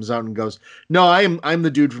kind of comes out and goes, no, I'm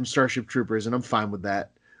the dude from Starship Troopers and I'm fine with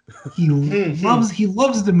that. He loves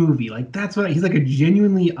the movie. Like that's what he's like, a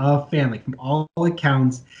genuinely a fan. Like from all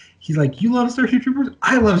accounts, he's like, you love Starship Troopers?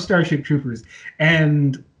 I love Starship Troopers.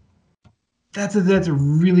 And that's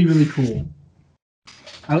really, really cool.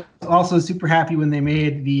 I was also super happy when they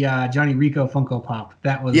made the Johnny Rico Funko Pop.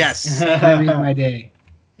 That was that made my day.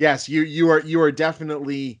 Yes, you are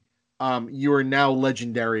definitely you are now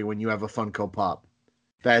legendary when you have a Funko Pop.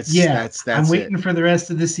 That's I'm waiting for the rest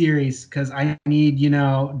of the series because I need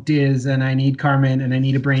Diz and I need Carmen and I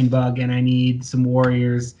need a Brain Bug and I need some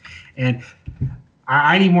Warriors and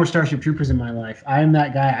I need more Starship Troopers in my life. I am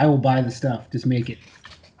that guy. I will buy the stuff. Just make it.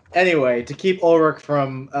 Anyway, to keep Ulrich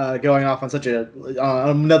from going off on such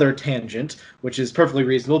another tangent, which is perfectly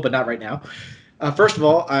reasonable, but not right now. First of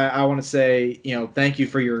all, I want to say, thank you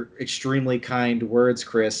for your extremely kind words,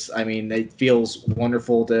 Chris. I mean, it feels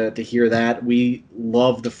wonderful to hear that. We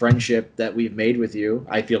love the friendship that we've made with you.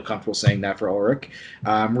 I feel comfortable saying that for Ulrich.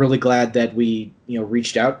 I'm really glad that we,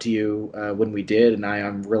 reached out to you when we did, and I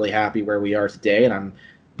am really happy where we are today, and I'm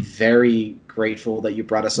very grateful that you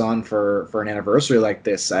brought us on for an anniversary like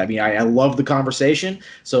this. I mean, I love the conversation,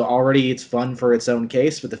 so already it's fun for its own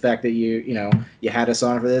case, but the fact that you had us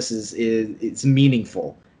on for this is it's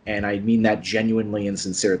meaningful, and I mean that genuinely and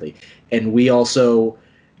sincerely. And we also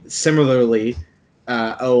similarly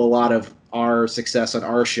owe a lot of our success on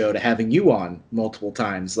our show to having you on multiple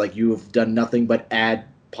times. Like, you have done nothing but add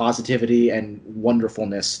positivity and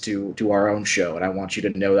wonderfulness to our own show, and I want you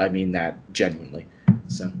to know that I mean that genuinely.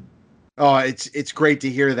 So, oh, it's great to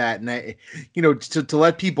hear that, and I, to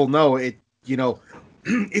let people know it,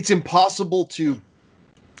 it's impossible to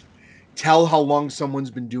tell how long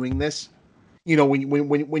someone's been doing this.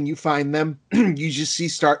 When you find them, you just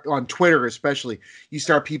start on Twitter, especially, you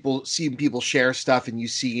start seeing people share stuff, and you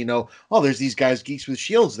see, oh, there's these guys, Geeks with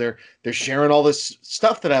Shields. They're sharing all this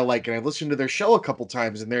stuff that I like, and I've listened to their show a couple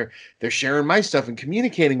times, and they're sharing my stuff and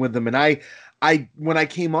communicating with them, and I when I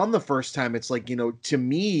came on the first time, it's like, to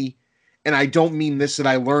me, and I don't mean this that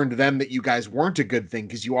I learned then that you guys weren't a good thing,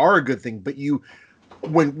 because you are a good thing, but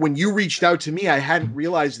when you reached out to me, I hadn't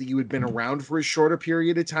realized that you had been around for as short a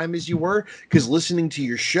period of time as you were, because listening to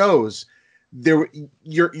your shows,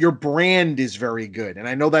 your brand is very good. And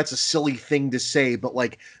I know that's a silly thing to say, but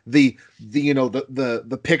like the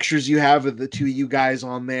pictures you have of the two of you guys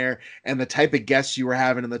on there, and the type of guests you were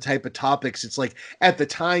having, and the type of topics, it's like at the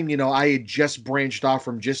time, I had just branched off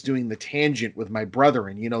from just doing the tangent with my brother,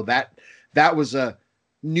 and that was a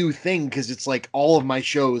new thing, because it's like all of my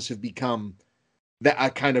shows have become that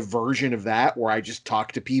a kind of version of that, where I just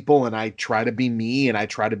talk to people and I try to be me and I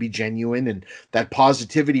try to be genuine, and that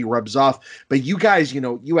positivity rubs off. But you guys,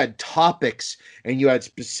 you had topics and you had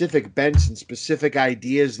specific bents and specific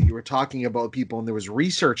ideas that you were talking about people, and there was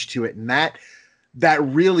research to it. And that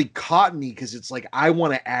really caught me, because it's like, I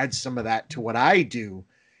want to add some of that to what I do.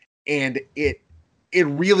 And it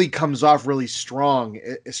really comes off really strong,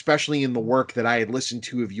 especially in the work that I had listened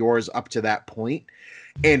to of yours up to that point.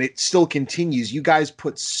 And it still continues. You guys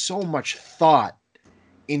put so much thought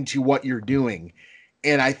into what you're doing.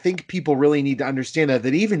 And I think people really need to understand that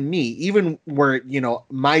even me, even where,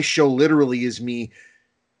 my show literally is me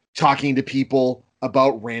talking to people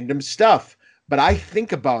about random stuff, but I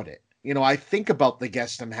think about it. I think about the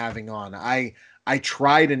guest I'm having on. I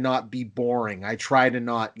try to not be boring. I try to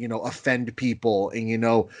not, offend people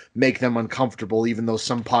and, make them uncomfortable, even though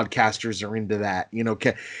some podcasters are into that,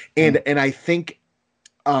 and I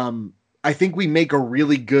think we make a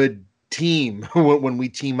really good team when we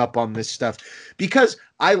team up on this stuff, because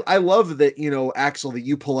I love that, Axel, that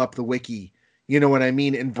you pull up the wiki, you know what I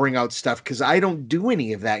mean, and bring out stuff, because I don't do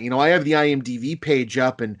any of that. I have the IMDb page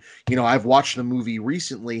up, and, I've watched the movie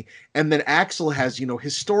recently, and then Axel has,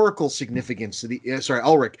 historical significance to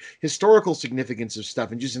Ulrich, historical significance of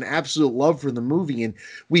stuff, and just an absolute love for the movie. And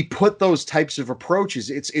we put those types of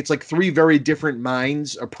approaches. It's like three very different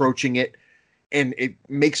minds approaching it, and it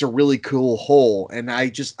makes a really cool whole. And I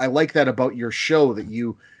like that about your show,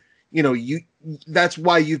 that that's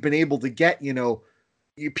why you've been able to get,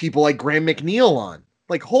 people like Graham McNeil on.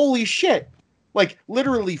 Like, holy shit. Like,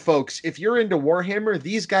 literally, folks, if you're into Warhammer,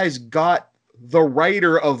 these guys got the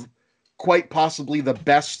writer of quite possibly the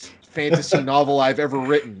best fantasy novel I've ever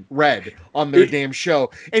read on their damn show.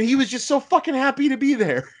 And he was just so fucking happy to be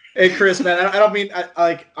there. Hey, Chris, man, I don't mean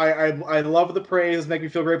I love the praise, make me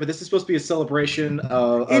feel great, but this is supposed to be a celebration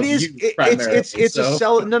of it is you primarily. It's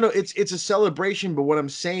a celebration. But what I'm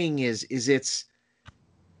saying is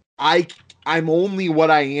I'm only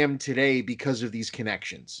what I am today because of these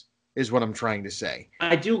connections, is what I'm trying to say.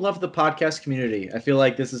 I do love the podcast community. I feel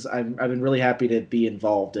like I've been really happy to be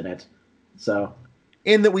involved in it. So.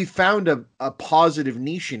 And that we found a positive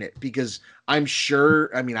niche in it, because I'm sure,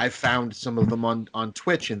 I've found some of them on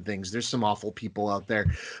Twitch and things. There's some awful people out there,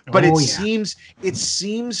 but it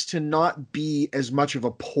seems to not be as much of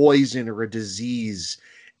a poison or a disease.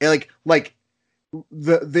 Like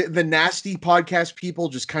the nasty podcast people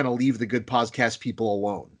just kind of leave the good podcast people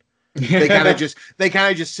alone. They kind of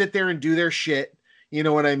just sit there and do their shit. You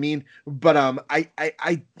know what I mean? But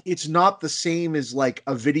it's not the same as like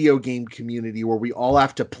a video game community where we all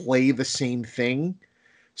have to play the same thing.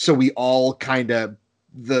 So we all kind of,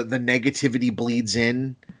 the negativity bleeds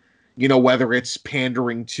in, whether it's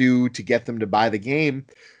pandering to get them to buy the game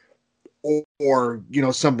or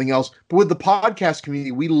something else. But with the podcast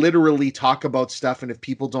community, we literally talk about stuff, and if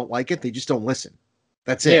people don't like it, they just don't listen.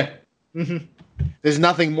 That's it. Yeah. Mm-hmm. There's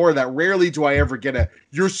nothing more. That rarely do I ever get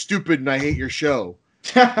you're stupid and I hate your show.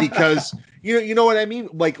 Because you know what I mean?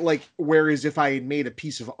 Like whereas if I had made a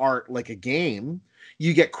piece of art like a game,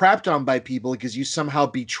 you get crapped on by people because you somehow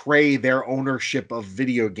betray their ownership of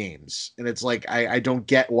video games. And it's like, I don't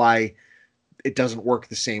get why it doesn't work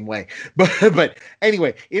the same way. But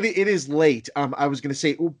anyway, it is late. I was going to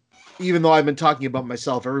say, even though I've been talking about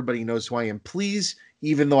myself, everybody knows who I am. Please,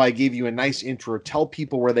 even though I gave you a nice intro, tell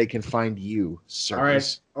people where they can find you, sir. All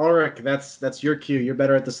right, Ulrich, that's your cue. You're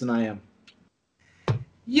better at this than I am.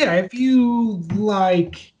 Yeah, if you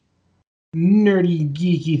like nerdy,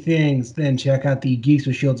 geeky things, then check out the Geeks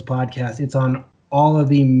with Shields podcast. It's on all of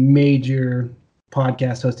the major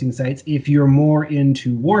podcast hosting sites. If you're more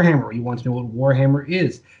into Warhammer, you want to know what Warhammer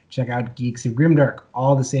is, check out Geeks of Grimdark,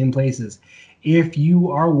 all the same places. If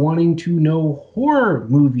you are wanting to know horror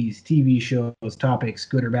movies, TV shows, topics,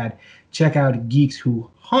 good or bad, check out Geeks Who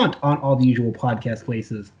Haunt on all the usual podcast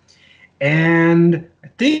places. And I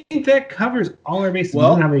think that covers all our bases.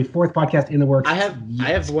 Well, we don't have a fourth podcast in the works. I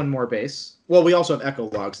have one more base. Well, we also have echo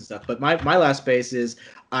logs and stuff, but my last base is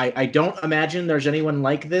I don't imagine there's anyone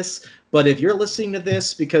like this, but if you're listening to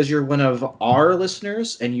this because you're one of our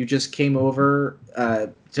listeners and you just came over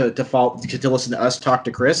to listen to us talk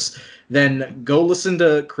to Chris, then go listen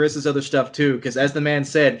to Chris's other stuff too, because as the man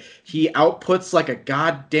said, he outputs like a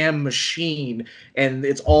goddamn machine, and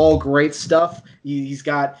it's all great stuff. He's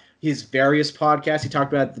got his various podcasts he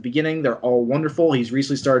talked about at the beginning. They're all wonderful. He's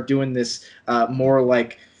recently started doing this more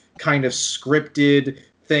like kind of scripted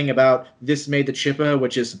thing about This Made the Chippa,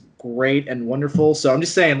 which is great and wonderful. So I'm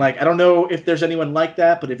just saying, like, I don't know if there's anyone like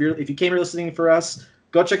that, but if you came here listening for us,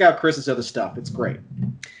 go check out Chris's other stuff. It's great.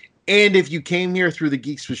 And if you came here through the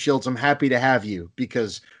Geeks with Shields, I'm happy to have you,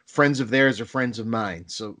 because friends of theirs are friends of mine.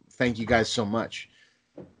 So thank you guys so much.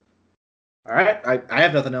 All right. I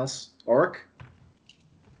have nothing else. Oric?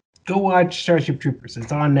 Go watch Starship Troopers.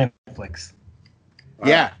 It's on Netflix.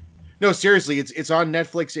 Yeah. No, seriously, it's on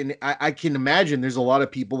Netflix, and I can imagine there's a lot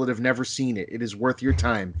of people that have never seen it. It is worth your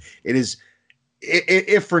time. It is,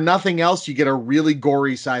 if for nothing else, you get a really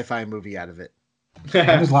gory sci-fi movie out of it.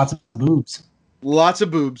 There's lots of boobs. Lots of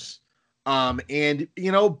boobs. And,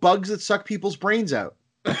 bugs that suck people's brains out.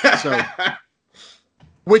 So,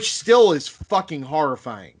 which still is fucking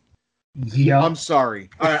horrifying. Yeah, I'm sorry.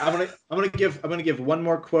 All right, I'm gonna give one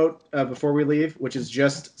more quote before we leave, which is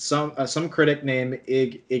just some critic named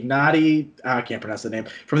Ignati. I can't pronounce the name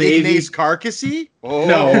from the Ignace AV. Carcassy? Oh.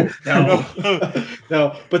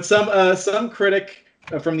 No. But some critic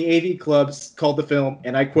from the AV clubs called the film,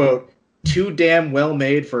 and I quote, "too damn well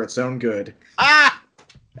made for its own good."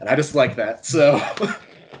 And I just like that. So.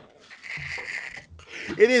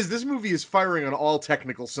 It is. This movie is firing on all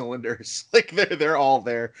technical cylinders. Like they're all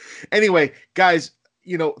there. Anyway, guys,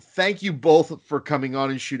 thank you both for coming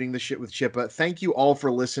on and shooting the shit with Chippa. Thank you all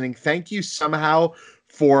for listening. Thank you somehow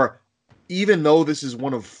for, even though this is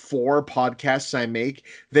one of 4 podcasts I make,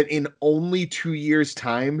 that in only 2 years'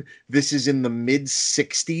 time, this is in the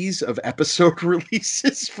mid-60s of episode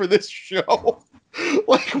releases for this show.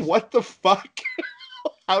 Like, what the fuck?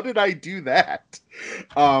 How did I do that?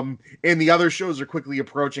 And the other shows are quickly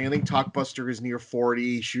approaching. I think Talkbuster is near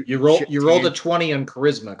 40. You rolled a 20 on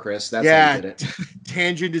charisma, Chris. That's how you did it.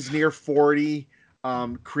 Tangent is near 40.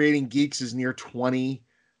 Creating Geeks is near 20.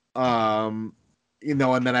 And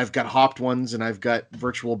then I've got Hopped Ones, and I've got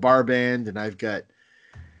Virtual Bar Band, and I've got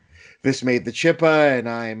This Made the Chippa, and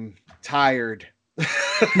I'm tired.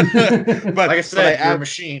 But like I said, you're a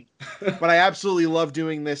machine. But I absolutely love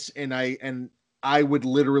doing this, and I would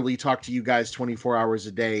literally talk to you guys 24 hours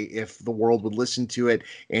a day if the world would listen to it,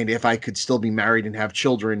 and if I could still be married and have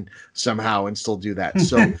children somehow and still do that.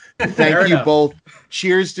 So thank you both.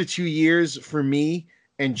 Cheers to 2 years for me,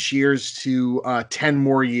 and cheers to 10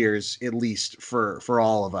 more years at least for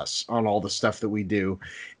all of us on all the stuff that we do.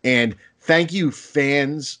 And thank you,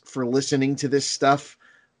 fans, for listening to this stuff,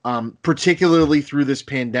 particularly through this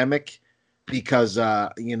pandemic, because,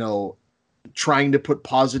 trying to put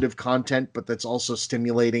positive content, but that's also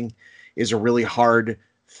stimulating, is a really hard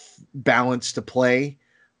balance to play.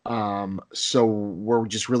 So we're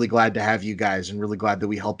just really glad to have you guys, and really glad that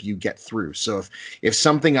we help you get through. So if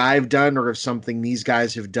something I've done, or if something these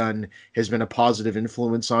guys have done has been a positive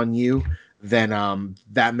influence on you, then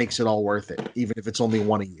that makes it all worth it, even if it's only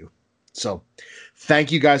one of you. So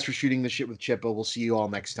thank you guys for shooting the shit with Chippa. We'll see you all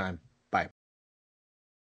next time. Bye.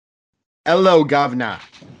 Hello, Governor.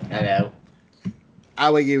 Hello.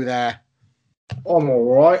 How are you there? I'm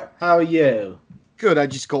all right. How are you? Good. I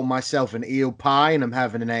just got myself an eel pie, and I'm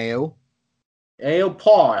having an ale. Ale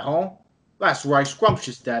pie, huh? That's right,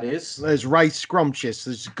 scrumptious, that is. There's rice scrumptious.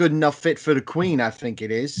 There's good enough fit for the queen, I think it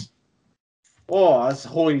is. Oh, that's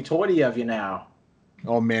hoity-toity of you now.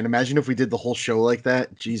 Oh, man. Imagine if we did the whole show like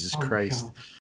that. Jesus Christ. God.